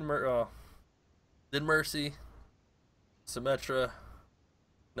 Then Mercy, Symmetra,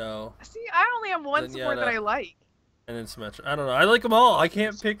 no. See, I only have one support that I like. And then Symmetra. I don't know. I like them all. I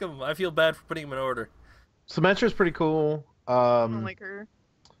can't pick them. I feel bad for putting them in order. Symmetra's pretty cool. I don't like her.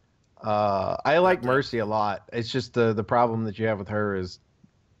 I like Mercy a lot. It's just the problem that you have with her is,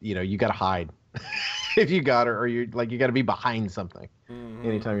 you got to hide if you got her, or you got to be behind something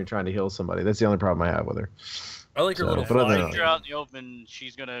anytime you're trying to heal somebody. That's the only problem I have with her. I like her little fly. If you're out in the open,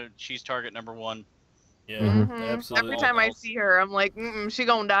 she's target number 1. Yeah, absolutely. Every time I see her, I'm like, she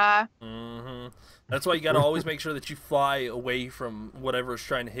gonna die. That's why you got to always make sure that you fly away from whatever's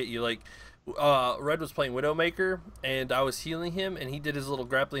trying to hit you. Like, Red was playing Widowmaker, and I was healing him, and he did his little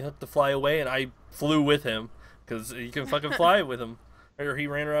grappling hook to fly away, and I flew with him, because you can fucking fly with him. Or he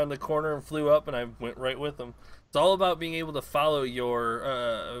ran around the corner and flew up, and I went right with him. It's all about being able to follow your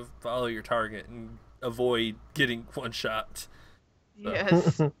target and avoid getting one shot. So.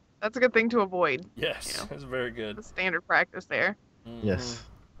 Yes. That's a good thing to avoid. Yes, that's very good. The standard practice there. Yes.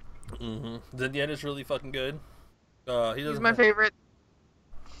 Zenyatta's really fucking good. He's my favorite.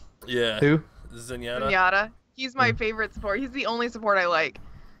 Yeah. Who? Zenyatta. He's my favorite support. He's the only support I like.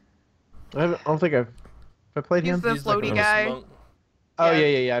 I don't think I've played him. He's the floaty guy. Monk. Oh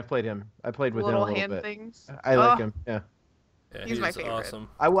yeah. I've played him. I played with him a little hand bit. Things. I like him. Yeah. Yeah, he's my favorite. Awesome.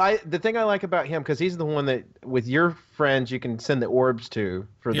 The thing I like about him, because he's the one that with your friends you can send the orbs to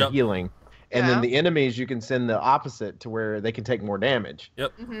for the healing, and then the enemies you can send the opposite to where they can take more damage.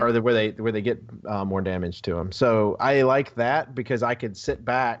 Yep. Or where they get more damage to them. So I like that because I could sit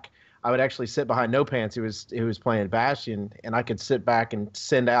back. I would actually sit behind No Pants, who was playing Bastion, and I could sit back and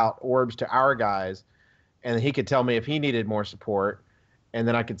send out orbs to our guys, and he could tell me if he needed more support, and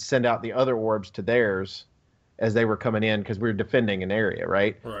then I could send out the other orbs to theirs as they were coming in, because we were defending an area,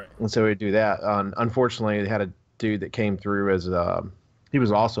 right? Right. And so we'd do that. Unfortunately, they had a dude that came through as he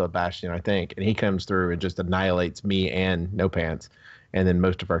was also a Bastion, I think, and he comes through and just annihilates me and No Pants, and then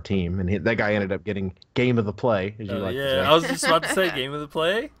most of our team. And that guy ended up getting game of the play, as you like to say. I was just about to say game of the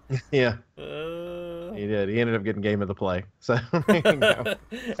play. Yeah. He did. He ended up getting game of the play. So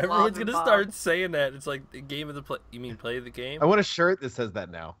everyone's gonna start saying that. It's like game of the play. You mean play the game? I want a shirt that says that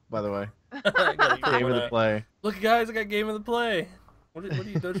now. By the way, game of the play. Look, guys, I got game of the play. What do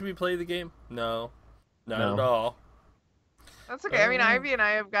you? Don't you mean play the game? No, not at all. That's okay. I mean, Ivy and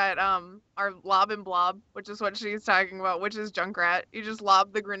I have got our lob and blob, which is what she's talking about, which is Junkrat. You just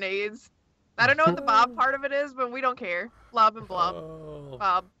lob the grenades. I don't know what the bob part of it is, but we don't care. Lob and blob.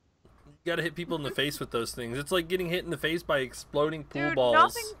 Bob. You gotta hit people in the face with those things. It's like getting hit in the face by exploding pool Dude,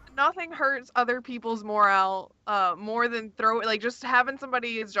 balls. Nothing hurts other people's morale more than just having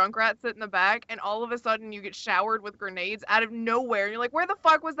somebody as Junkrat sit in the back, and all of a sudden you get showered with grenades out of nowhere. And you're like, where the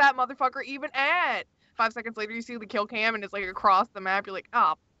fuck was that motherfucker even at? 5 seconds later, you see the kill cam, and it's like across the map. You're like,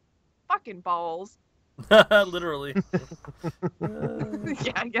 oh, fucking balls. Literally.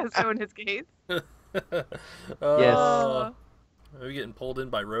 Yeah, I guess so in his case. Yes. We're getting pulled in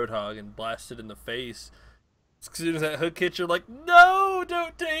by Roadhog and blasted in the face. As soon as that hook hits, you're like, no,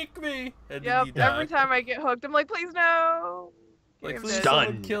 don't take me. And yep, every time I get hooked, I'm like, please no. Like, please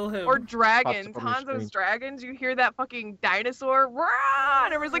someone kill him. Or dragons. Hanzo's dragons, you hear that fucking dinosaur, run!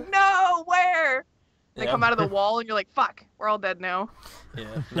 And everyone's like, no, where? They come out of the wall, and you're like, fuck, we're all dead now.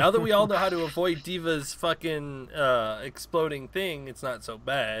 Yeah. Now that we all know how to avoid D.Va's fucking exploding thing, it's not so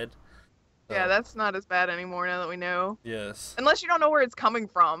bad. Yeah, that's not as bad anymore now that we know. Yes. Unless you don't know where it's coming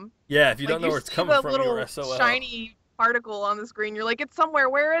from. Yeah, if you don't know where it's coming from, you're SOL. Little shiny particle on the screen, you're like, it's somewhere,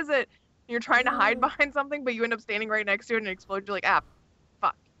 where is it? And you're trying to hide behind something, but you end up standing right next to it and it explodes. You're like, ah,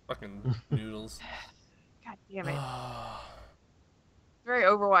 fuck. Fucking noodles. God damn it. very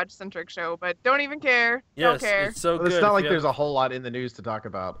Overwatch centric show, but don't even care. Yes, Don't care. it's so Well, good. it's not if like you there's have- a whole lot in the news to talk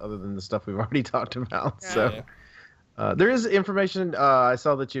about other than the stuff we've already talked about. Yeah. So there is information I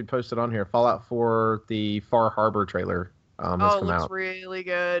saw that you'd posted on here. Fallout 4, the Far Harbor trailer has Oh, it come looks out. really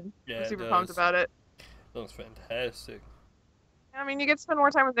good. Yeah, I'm it super pumped does. about it. That looks fantastic. I mean, you get to spend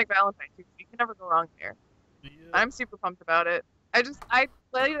more time with Nick Valentine too. So you can never go wrong there. Yeah. I'm super pumped about it. I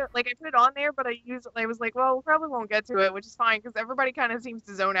played it, like I put it on there, but I was like, well, we probably won't get to it, which is fine because everybody kind of seems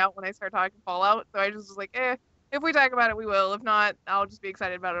to zone out when I start talking Fallout. So I just was like, if we talk about it, we will. If not, I'll just be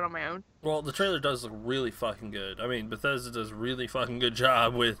excited about it on my own. Well, the trailer does look really fucking good. I mean, Bethesda does a really fucking good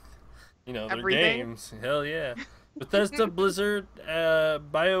job with, their Everything. games. Hell yeah. Bethesda, Blizzard,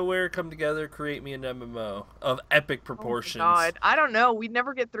 BioWare come together, create me an MMO of epic proportions. Oh my God, I don't know. We'd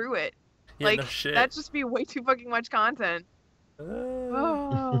never get through it. Yeah, like no shit. that'd just be way too fucking much content.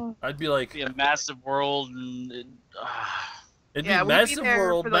 Oh. I'd be like, Be a massive world and it'd Yeah, be we'd be massive there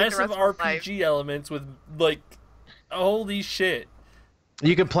world, for, like, the massive rest of our RPG elements with like, holy shit.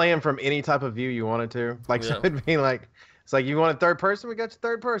 You could play them from any type of view you wanted to. Like, so Yeah. it'd be like, it's like you want third person, we got your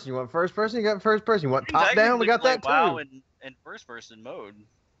third person. You want first person, you got first person. You want top down, we got that too. WoW in first person mode.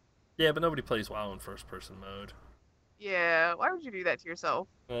 Yeah, but nobody plays WoW in first person mode. Yeah, why would you do that to yourself?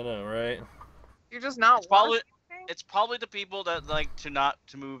 I know, right? You're just not It's probably watching? it's probably the people that like to not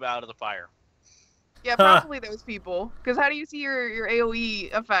to move out of the fire. Yeah, probably those people. Because how do you see your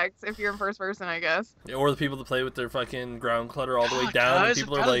AoE effects if you're in first person, I guess? Yeah, or the people that play with their fucking ground clutter all the way God, down, and guys,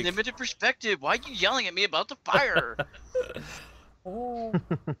 people I've are got like, limited perspective. Why are you yelling at me about the fire?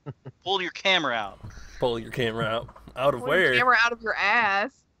 Pull your camera out. pull your camera out of Pull your where? camera out of your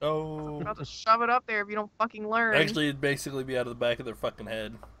ass. Oh, You're about to shove it up there if you don't fucking learn. actually, it'd basically be out of the back of their fucking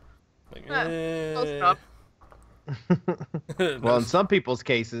head. Like, close enough. Well, in some people's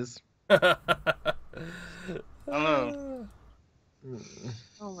cases. I don't know.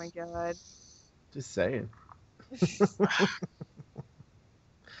 Oh my god. Just saying.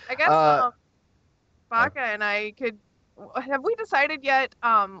 I guess Baka and I could. Have we decided yet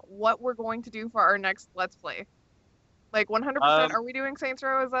what we're going to do for our next Let's Play? Like 100%? Are we doing Saints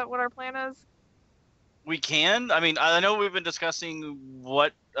Row? Is that what our plan is? We can. I mean, I know we've been discussing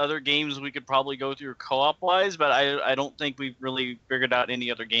what other games we could probably go through co-op wise, but I don't think we've really figured out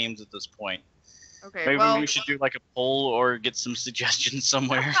any other games at this point. Okay. Maybe well, we should do like a poll or get some suggestions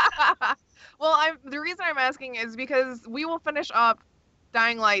somewhere. well, the reason I'm asking is because we will finish up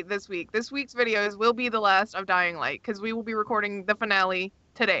Dying Light this week. This week's videos will be the last of Dying Light because we will be recording the finale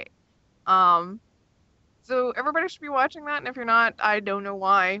today. So everybody should be watching that, and if you're not, I don't know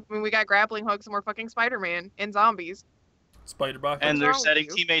why. I mean, we got grappling hooks and we're fucking Spider-Man and zombies. Spider-Bot. And they're wrong with setting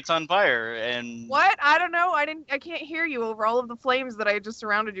you? teammates on fire and What? I don't know. I can't hear you over all of the flames that I just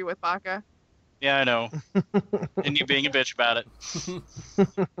surrounded you with, Baka. yeah, I know. And you being a bitch about it.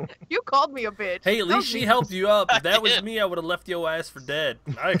 You called me a bitch. Hey, at That least was she me. helped you up. If that was did. me, I would have left your ass for dead.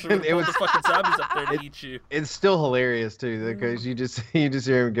 I actually would It have was- put the fucking zombies up there to eat you. It's still hilarious too, because you just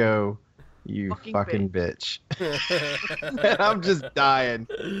hear him go, "You Fucking fucking bitch," and I'm just dying.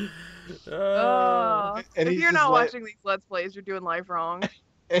 Ugh. And If he's you're just not like- watching these Let's Plays, you're doing life wrong.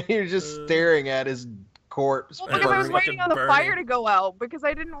 And you're just staring at his corpse. Well, because I was Fucking waiting on the burning. fire to go out because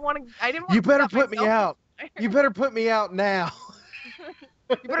I didn't want to. I didn't want You to better set put me myself out. on fire. You better put me out now.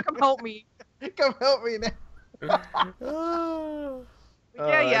 You better come help me. Come help me now.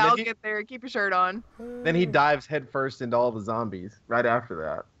 Yeah, and yeah, then I'll he- get there. Keep your shirt on. Then he dives headfirst into all the zombies right after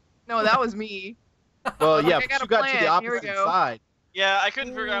that. No, that was me. Well, yeah, I but got you a got to the plan. Here we opposite go. side. Yeah, I couldn't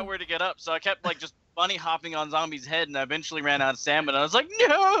figure out where to get up, so I kept like just bunny hopping on zombies' head, and I eventually ran out of stamina. I was like,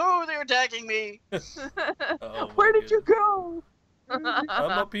 no, they're attacking me. Oh, Where my did you go? I'm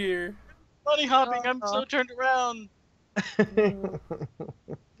up here. Bunny hopping, I'm so turned around.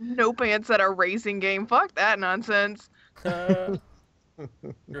 No pants at a racing game. Fuck that nonsense.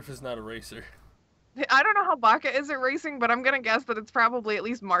 Griff is not a racer. I don't know how Baka is at racing, but I'm gonna guess that it's probably at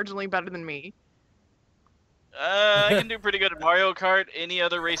least marginally better than me. I can do pretty good at Mario Kart. Any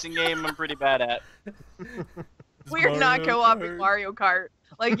other racing game, I'm pretty bad at. We're not Mario co-oping Kart. Mario Kart.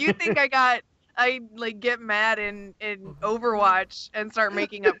 Like you think I like get mad in Overwatch and start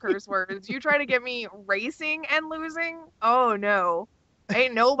making up curse words. You try to get me racing and losing? Oh no.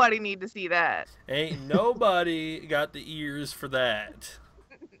 Ain't nobody need to see that. Ain't nobody got the ears for that.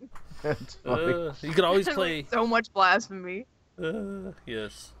 That's funny. You can always There's, play. like, so much blasphemy.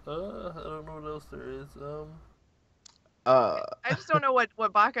 Yes. I don't know what else there is. I just don't know what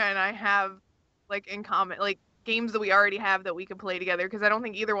Baka and I have like in common, like games that we already have that we could play together. Because I don't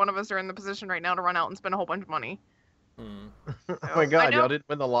think either one of us are in the position right now to run out and spend a whole bunch of money. Oh So, my I god, know- y'all didn't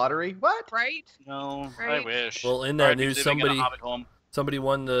win the lottery? What? Right? No, I Right. wish. Well, in Or that I'd be news, living in a somebody Hobbit home. Somebody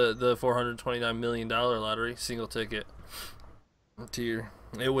won the $429 million lottery, single ticket. Tier.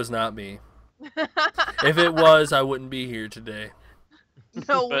 It was not me. If it was, I wouldn't be here today.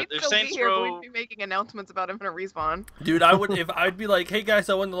 No, But we'd if still be Saints here, but Row- we'd be making announcements about Infinite Respawn. Dude, I would if I'd be like, hey guys,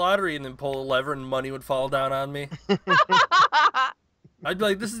 I won the lottery, and then pull a lever and money would fall down on me. I'd be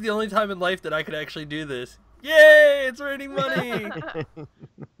like, this is the only time in life that I could actually do this. Yay, it's raining money.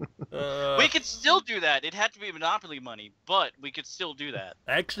 We could still do that. It had to be Monopoly money, but we could still do that.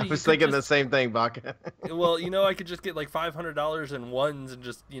 Actually, I you was could thinking the just- same thing, Baka. Well, I could just get like $500 in ones and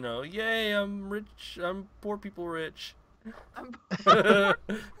just, yay, I'm rich. I'm poor people rich. I'm Poor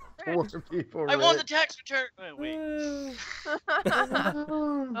people. I won the rich. tax return. Oh,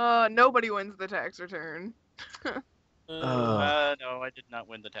 wait. Nobody wins the tax return. No, I did not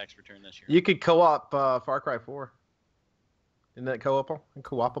win the tax return this year. You could co-op Far Cry 4. Isn't that co-opable?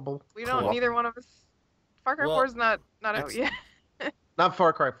 Co-opable? We don't. Cool. Neither one of us. Far Cry Well, 4 is not out it's- yet. Not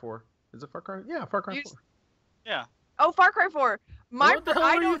Far Cry 4. Is it Far Cry? Yeah, Far Cry You 4. Yeah. Oh, Far Cry 4. What the hell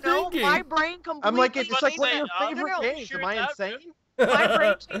I were you don't know. thinking? My brain completely. I'm like, it's about like to one of say, your favorite no, games. sure Am I it's out. insane? My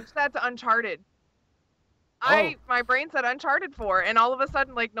brain changed that to Uncharted. My brain said Uncharted 4, and all of a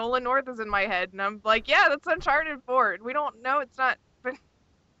sudden, like, Nolan North is in my head, and I'm like, yeah, that's Uncharted 4. We don't know, it's not. But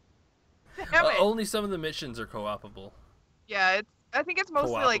damn it. Only some of the missions are co-opable. Yeah, I think it's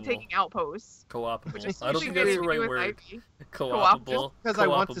mostly like Co-opable. taking outposts, Co-opable. which is I don't usually think that's the to do right with word. Ivy. Co-opable. Because I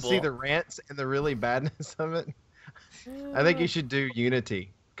want to see Co-opable. the rants and the really badness of it. I think you should do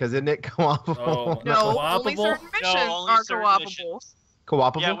Unity. Because isn't it co-opable? Oh, No, Co-opable? only certain missions No, only are certain co-opable. missions.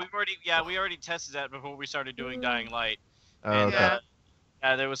 Co-opable? Yeah, we already tested that before we started doing Dying Light. Oh, And, okay.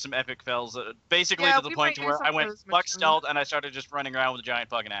 there was some epic fails, basically Yeah, to the we point might to do where some I of went those fuck missions. stealth and I started just running around with a giant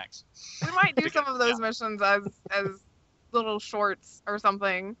fucking axe. We might do some of those missions as little shorts or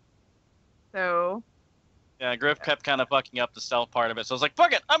something. So Yeah, Griff kept kind of fucking up the stealth part of it, so I was like,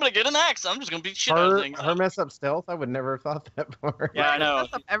 fuck it, I'm gonna get an axe. I'm just gonna beat shit out of things. Her mess up stealth? I would never have thought that before. Yeah, I know.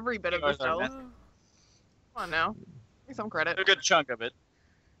 Mess up every bit of the Yours are stealth. messed Come on now, give me some credit, A good chunk of it.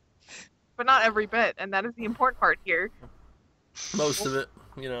 but not every bit, and that is the important part here. Most of it,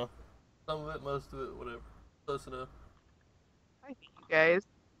 Some of it, most of it, whatever. Close enough. I hate you guys.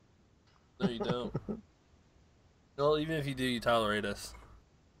 No, you don't. Well, even if you do, you tolerate us.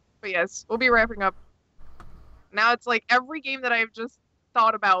 But yes, we'll be wrapping up. Now it's like every game that I've just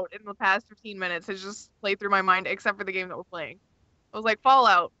thought about in the past 15 minutes has just played through my mind, except for the game that we're playing. I was like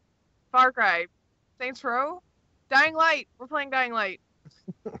Fallout, Far Cry, Saints Row, Dying Light. We're playing Dying Light.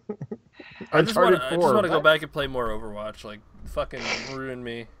 I just want Uncharted to 4. go back and play more Overwatch. Like, fucking ruin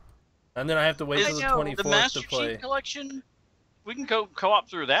me. And then I have to wait I till the know. 24th The Master to play. Chief Collection, we can go co-op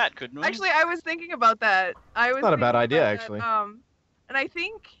through that, couldn't we? Actually, I was thinking about that. I was not a bad thinking idea, about that, actually. And I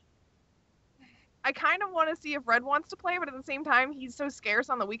think I kind of want to see if Red wants to play, but at the same time, he's so scarce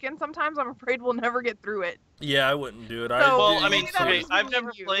on the weekend. Sometimes I'm afraid we'll never get through it. Yeah, I wouldn't do it. So- well, do I mean, maybe that see- was okay, I've me never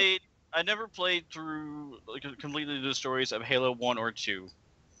and you. played. I never played through like completely the stories of Halo 1 or 2.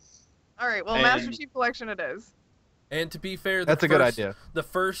 All right, well, And- Master Chief Collection it is. And to be fair, That's the a good first- idea. The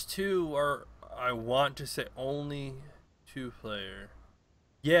first two are, I want to say, only 2-player.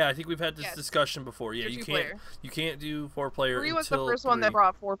 Yeah, I think we've had this Yes. discussion before. Yeah, They're you two-player. can't do 4-player 3 was the until first one that 3.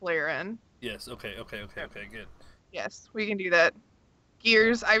 brought 4-player in. Yes. Okay. Good. Yes, we can do that.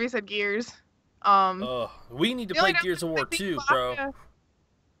 Gears. Ivy said Gears. We need to the play only Gears of War I think 2, bro. Baka-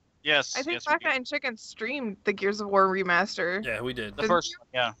 Yes, I think yes, we Baka did. and Chicken streamed the Gears of War remaster. Yeah, we did. The first one,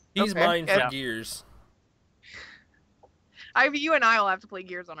 yeah. He's Okay, mine for yeah. Gears. Ivy, you and I will have to play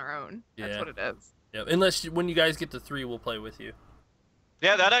Gears on our own. That's Yeah. what it is. Yeah, unless when you guys get to 3, we'll play with you.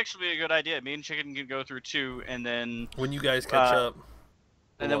 Yeah, that'd actually be a good idea. Me and Chicken can go through 2, and then When you guys catch up.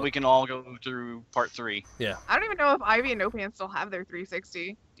 we can all go through part 3. I don't even know if Ivy and No Pants still have their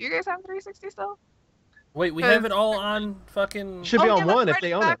 360. Do you guys have 360 still? Wait, we 'cause- have it all on fucking. Should be oh, on yeah, that's one if right,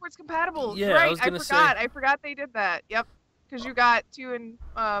 they it's own it. backwards compatible. Yeah, I right. was gonna say- forgot. I forgot they did that. Yep. Because you got 2 and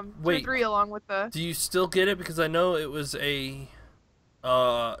 2 Wait. and 3 along with the. Do you still get it? Because I know it was a.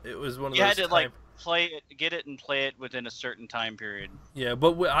 It was one of You those. had to like play it, get it, and play it within a certain time period. Yeah,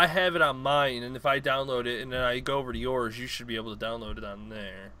 but I have it on mine, and if I download it and then I go over to yours, you should be able to download it on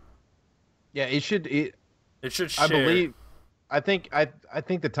there. Yeah, it should. It should share. I believe. I think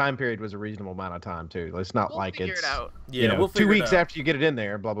the time period was a reasonable amount of time too. It's not We'll like figure it's it out. Yeah, we'll 2 figure weeks it out. after you get it in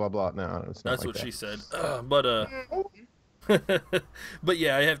there. Blah blah blah. No, it's not That's like what that. she said. Mm. But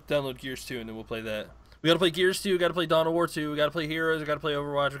yeah, I have to download Gears 2, and then we'll play that. We gotta play Gears 2. We gotta play Dawn of War 2. We gotta play Heroes. We gotta play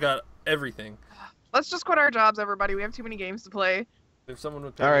Overwatch. We got everything. Let's just quit our jobs, everybody. We have too many games to play. If someone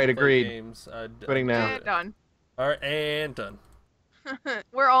would pay All me right, to play agreed. games, I'd Quitting now. And done. All right, and done.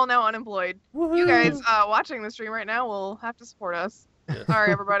 We're all now unemployed. You guys watching the stream right now will have to support us. Yes.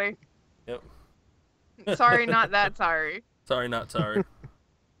 Sorry, everybody. Yep. Sorry, not that sorry. Sorry, not sorry.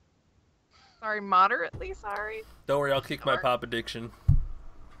 Sorry, moderately sorry. Don't worry, I'll kick my Sorry. pop addiction.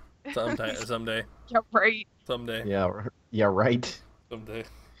 Someday. Yeah, right. Someday. Yeah, right. Someday.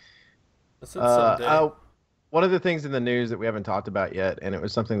 I said someday. One of the things in the news that we haven't talked about yet, and it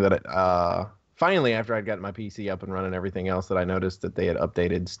was something that finally, after I'd gotten my PC up and running and everything else, that I noticed that they had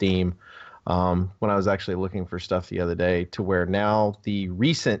updated Steam when I was actually looking for stuff the other day, to where now the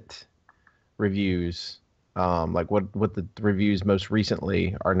recent reviews, like what the reviews most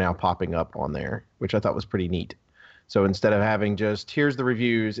recently, are now popping up on there, which I thought was pretty neat. So instead of having just here's the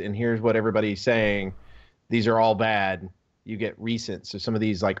reviews and here's what everybody's saying, these are all bad, you get recent. So some of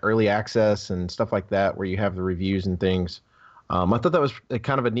these like early access and stuff like that, where you have the reviews and things. I thought that was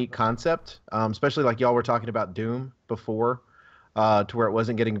kind of a neat concept, especially like y'all were talking about Doom before, to where it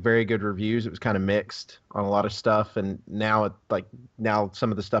wasn't getting very good reviews. It was kind of mixed on a lot of stuff, and now now some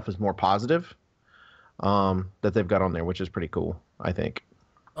of the stuff is more positive that they've got on there, which is pretty cool, I think.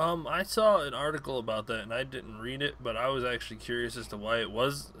 I saw an article about that, and I didn't read it, but I was actually curious as to why it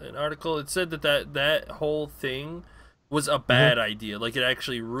was an article. It said that whole thing was a bad idea. Like, it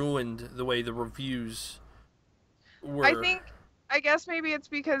actually ruined the way the reviews were. I guess maybe it's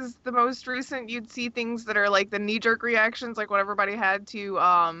because the most recent, you'd see things that are like the knee-jerk reactions, like what everybody had to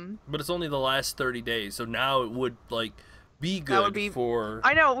But it's only the last 30 days, so now it would like be good That would be- for.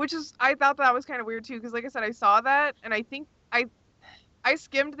 I know, which is, I thought that was kind of weird too, because like I said, I saw that, and I think I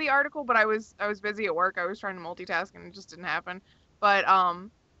skimmed the article, but I was busy at work. I was trying to multitask, and it just didn't happen. But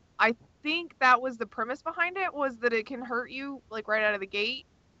I think that was the premise behind it, was that it can hurt you like right out of the gate.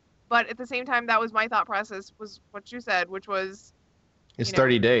 But at the same time, that was my thought process, was what you said, which was It's you know,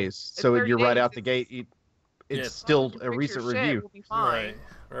 30 days, so 30 you're right days, out the it's- gate. Yeah. It's still you a fix recent your shit, review. we'll be fine.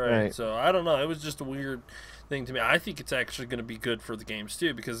 Right. So I don't know. It was just a weird thing to me. I think it's actually going to be good for the games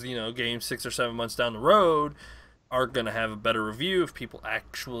too, because games 6 or 7 months down the road are going to have a better review if people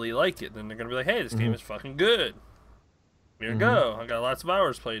actually like it. Then they're going to be like, "Hey, this game is fucking good. Here you go. I got lots of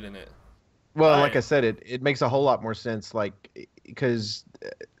hours played in it." Well, like I said, it makes a whole lot more sense, like, because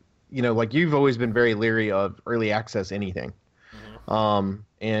like you've always been very leery of early access anything.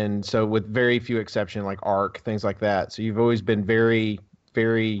 And so with very few exception, like Ark, things like that. So you've always been very,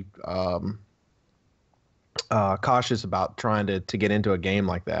 very cautious about trying to get into a game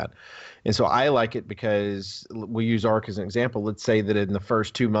like that. And so I like it because we use Ark as an example. Let's say that in the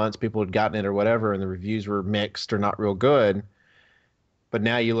first 2 months, people had gotten it or whatever, and the reviews were mixed or not real good. But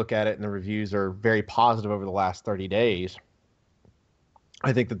now you look at it and the reviews are very positive over the last 30 days.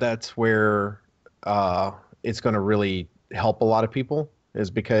 I think that that's where it's going to really help a lot of people,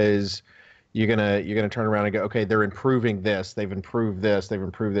 is because you're gonna turn around and go, okay, they're improving this, they've improved this, they've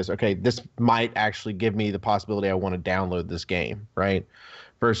improved this. Okay, this might actually give me the possibility I want to download this game, right?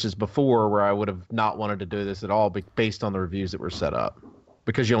 Versus before, where I would have not wanted to do this at all, based on the reviews that were set up,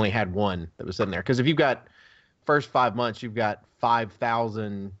 because you only had one that was sitting there. Because if you've got first 5 months, you've got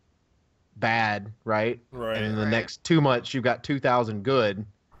 5,000 bad, right? Right. And in the next 2 months, you've got 2,000 good.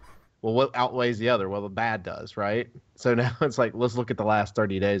 Well, what outweighs the other? Well, the bad does, right? So now it's like, let's look at the last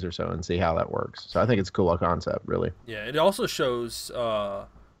 30 days or so and see how that works. So I think it's a cool concept, really. Yeah, it also shows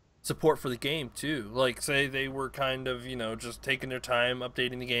support for the game too. Like, say they were kind of, just taking their time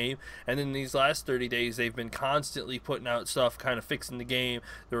updating the game, and in these last 30 days they've been constantly putting out stuff, kind of fixing the game.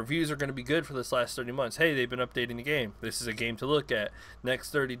 The reviews are going to be good for this last 30 months. Hey, they've been updating the game. This is a game to look at.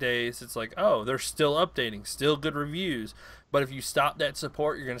 Next 30 days, it's like, oh, they're still updating, still good reviews. But if you stop that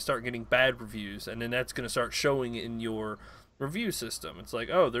support, you're going to start getting bad reviews, and then that's going to start showing in your review system. It's like,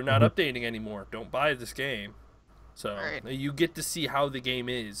 oh, they're not updating anymore. Don't buy this game. So you get to see how the game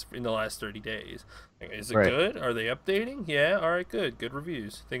is in the last 30 days. Like, is it good? Are they updating? Yeah, all right, good. Good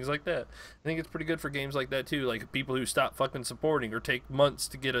reviews. Things like that. I think it's pretty good for games like that, too. Like people who stop fucking supporting or take months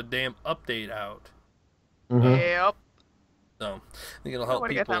to get a damn update out. Yep. So I think it'll help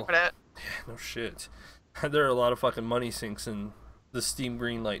people. Get time for that. Yeah, no shit. There are a lot of fucking money sinks in the Steam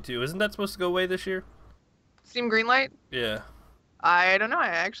Greenlight, too. Isn't that supposed to go away this year? Steam Greenlight? Yeah. I don't know. I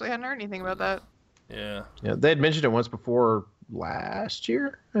actually hadn't heard anything about that. Yeah. Yeah, they had mentioned it once before last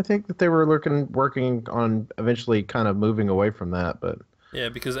year, I think, that they were working on eventually kind of moving away from that, but yeah,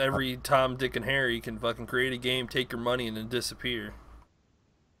 because every Tom, Dick, and Harry can fucking create a game, take your money, and then disappear.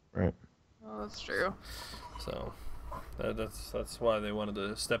 Right. Oh, that's true. So that's why they wanted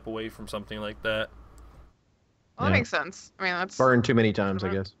to step away from something like that. Well, that makes sense. I mean, that's burned too many times, I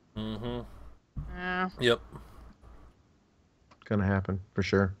guess. Mm-hmm. Yeah. Yep. Gonna happen for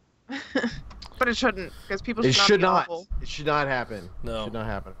sure. But it shouldn't, because people It should should not not. be awful. It should not happen. No. It should not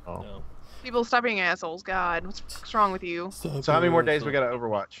happen at all. No. People, stop being assholes. God, what's wrong with you? So how many more days we got to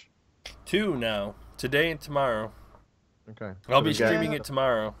Overwatch? 2 now. Today and tomorrow. Okay. I'll be we got- streaming it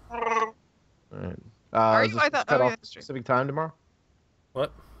tomorrow. All right. Are is you? this I thought. cut Oh, off yeah, at a that's true. specific time tomorrow?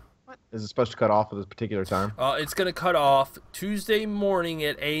 What? Is it supposed to cut off at a particular time? It's gonna cut off Tuesday morning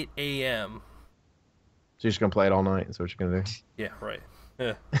at 8 a.m. So you're just gonna play it all night? Is what you're gonna Yeah, right.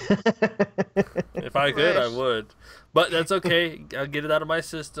 do? If I could, I Wish. would. But that's okay. I'll get it out of my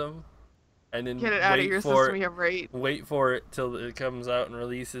system, and then Get it out of wait your for system. it. You have right. Wait for it till it comes out and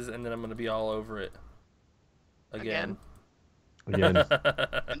releases, and then I'm gonna be all over it again. Again,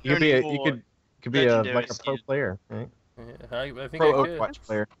 you could be a, you could be a Legendary like a pro season. player, right? Yeah, I think Pro I could. Overwatch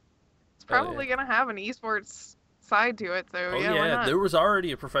player. It's Oh, yeah. probably gonna have an esports side to it, so Oh yeah, why yeah, not? there was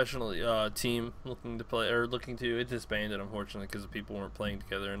already a professional team looking to play or looking to. It disbanded unfortunately because the people weren't playing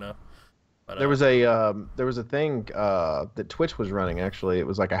together enough. But, There was a thing that Twitch was running. Actually, it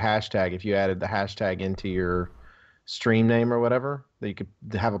was like a hashtag. If you added the hashtag into your stream name or whatever, that you could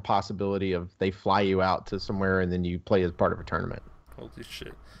have a possibility of they fly you out to somewhere and then you play as part of a tournament. holy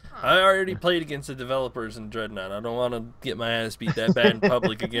shit. Huh. I already played against the developers in Dreadnought. I don't want to get my ass beat that bad in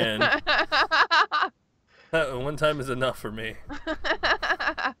public again. One time is enough for me.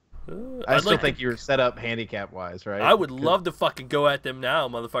 I I'd still like think to, you were set up handicap wise, right? I would love to fucking go at them now,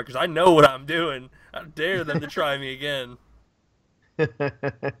 motherfuckers. I know what I'm doing. I dare them to try me again.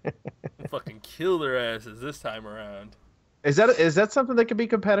 Fucking kill their asses this time around. Is that something that could be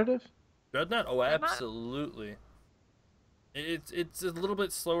competitive? Dreadnought? Oh, Dreadnought? absolutely. It's a little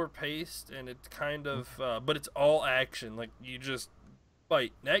bit slower paced, and it's kind of, but it's all action. Like you just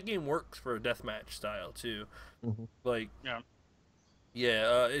fight. That game works for a deathmatch style too. Mhm. Like Yeah.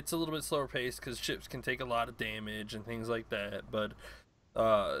 yeah, it's a little bit slower paced because ships can take a lot of damage and things like that. But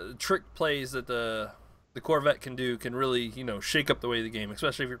trick plays that the Corvette can do can really shake up the way of the game,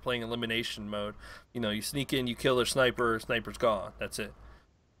 especially if you're playing elimination mode. You sneak in, you kill their sniper, sniper's gone. That's it.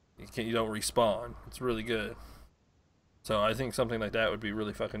 You don't respawn. It's really good. So I think something like that would be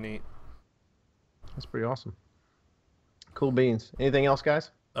really fucking neat. That's pretty awesome. Cool beans. Anything else, guys?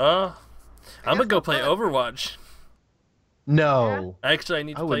 I'm gonna guess go that's play it. Overwatch. No. Actually, I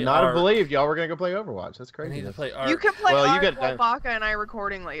need to I play would not have Ark. believed y'all were gonna go play Overwatch. That's I crazy. need to play Ark. You can play Well, you Ark got while that. Baka and I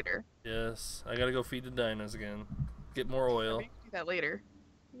recording later. Yes, I gotta go feed the dinos again. Get more oil. We can do that later.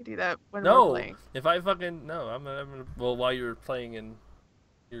 You can do that when No, we're playing. if I fucking no, I'm gonna. Well, while you're playing in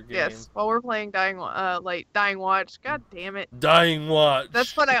your game. Yes, while we're playing Dying Watch. God damn it. Dying Watch.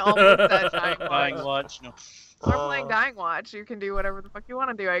 That's what I almost said, Dying Dying Watch. Watch. No. When we're playing Dying Watch, you can do whatever the fuck you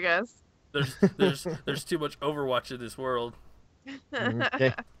want to do, I guess. There's too much Overwatch in this world.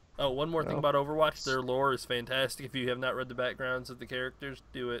 Okay. Oh, one more thing Well. about Overwatch, their lore is fantastic. If you have not read the backgrounds of the characters,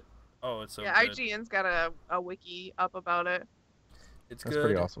 do it. Oh, it's so Yeah, good. IGN's got a wiki up about it. It's That's good.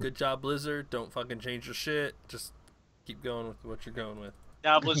 pretty awesome. Good job, Blizzard. Don't fucking change your shit. Just keep going with what you're going with.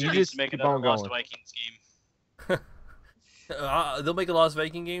 Now Blizzard You needs just to make keep another on Lost going. Vikings game. They'll make a Lost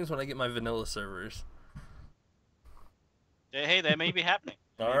Viking games when I get my vanilla servers. Hey, that may be happening.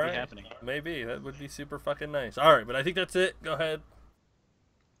 That All may be right. happening. Maybe that would be super fucking nice. All right, but I think that's it. Go ahead.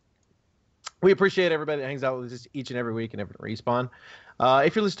 We appreciate everybody that hangs out with us each and every week in Infinite Respawn.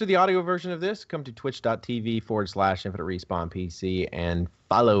 If you're listening to the audio version of this, come to twitch.tv/Infinite Respawn PC and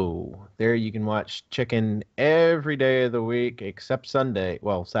follow. There you can watch Chicken every day of the week except Sunday.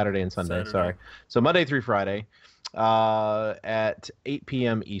 Well, Saturday and Sunday, Saturday. sorry. So Monday through Friday at 8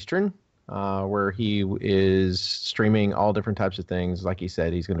 p.m. Eastern, where he is streaming all different types of things. Like he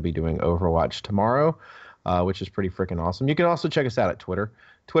said, he's going to be doing Overwatch tomorrow, which is pretty freaking awesome. You can also check us out at Twitter.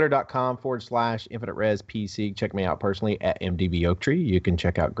 Twitter.com/Infinite Res PC. Check me out personally at MDB Oaktree. You can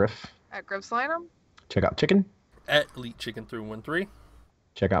check out Griff. At Griff Slinum? Check out Chicken. At Elite Chicken 313.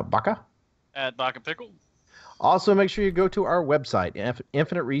 Check out Baka. At Baka Pickle. Also, make sure you go to our website,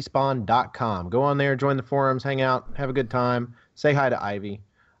 infiniterespawn.com. Go on there, join the forums, hang out, have a good time. Say hi to Ivy.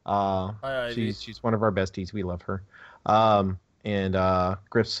 Hi, Ivy. She's one of our besties. We love her. And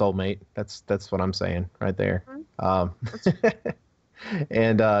Griff's soulmate. That's what I'm saying right there.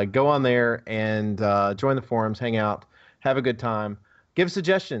 And go on there and join the forums, hang out, have a good time. Give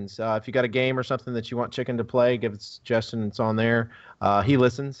suggestions. If you got a game or something that you want Chicken to play, give a suggestion. It's on there. He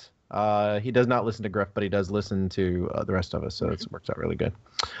listens. He does not listen to Griff, but he does listen to the rest of us, so it works out really good.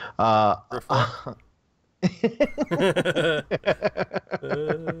 Griff what?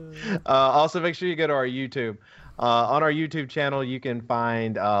 Also, make sure you go to our YouTube. On our YouTube channel, you can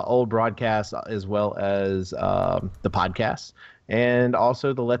find old broadcasts as well as the podcasts, and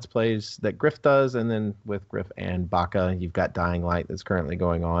also the Let's Plays that Griff does. And then with Griff and Baka, you've got Dying Light that's currently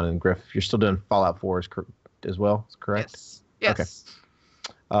going on. And Griff, you're still doing Fallout 4 as well, is correct? Yes. Yes.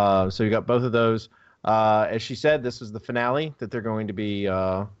 Okay. So you got both of those. As she said, this is the finale that they're going to be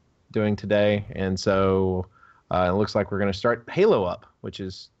doing today, and so it looks like we're going to start Halo up, which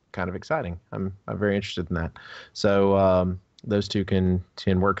is kind of exciting. I'm very interested in that. So those two can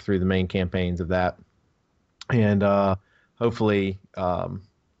work through the main campaigns of that, and hopefully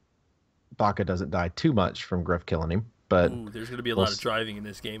Baka doesn't die too much from Griff killing him. But ooh, there's going to be a lot of driving in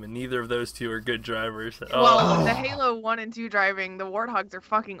this game, and neither of those two are good drivers. Well, the Halo 1 and 2 driving, the Warthogs are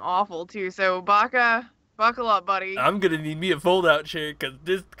fucking awful too. So Baka, buckle up, buddy. I'm going to need me a fold-out chair because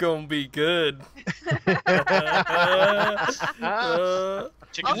this is going to be good.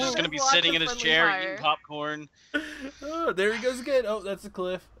 Chicken's just going to be sitting in his chair eating popcorn. Oh, there he goes again. Oh, that's a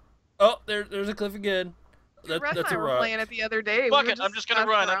cliff. Oh, there's a cliff again. That's a rock. We were playing it the other day. Fuck it, I'm just going to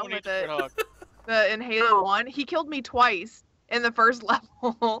run. I don't need to Warthog. In Halo 1, he killed me twice in the first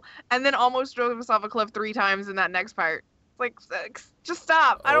level, and then almost drove us off a cliff 3 times in that next part. It's like, just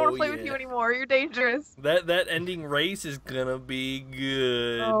stop. I don't want to play with you anymore. You're dangerous. That ending race is gonna be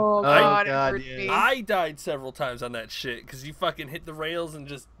good. Oh god, it hurt me. I died several times on that shit because you fucking hit the rails and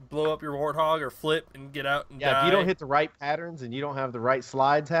just blow up your Warthog or flip and get out and die. If you don't hit the right patterns and you don't have the right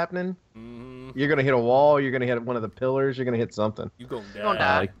slides happening, you're gonna hit a wall. You're gonna hit one of the pillars. You're gonna hit something. You're gonna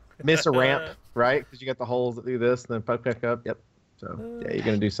die. Miss a ramp, right? Because you got the holes that do this, and then poke back up. Yep. So yeah, you're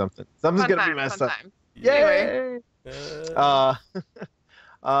gonna do something. Something's gonna be messed up. Yay!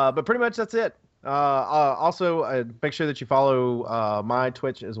 But pretty much that's it. Also, make sure that you follow my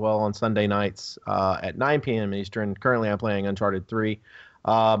Twitch as well on Sunday nights at 9 p.m. Eastern. Currently, I'm playing Uncharted 3.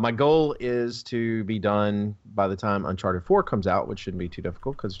 My goal is to be done by the time Uncharted 4 comes out, which shouldn't be too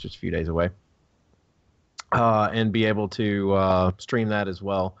difficult because it's just a few days away. And be able to stream that as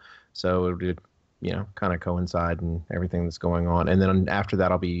well. So it would, kind of coincide and everything that's going on. And then after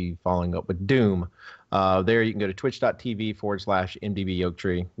that, I'll be following up with Doom. There you can go to twitch.tv/MDB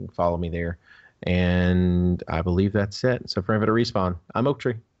Oaktree. You can follow me there. And I believe that's it. So for Infinite Respawn, I'm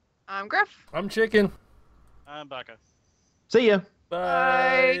Oaktree. I'm Griff. I'm Chicken. I'm Baka. See ya.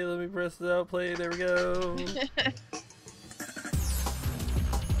 Bye. Let me press the outplay. There we go.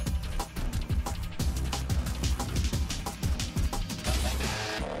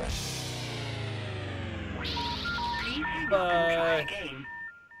 Bye.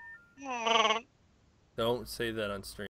 Don't say that on stream.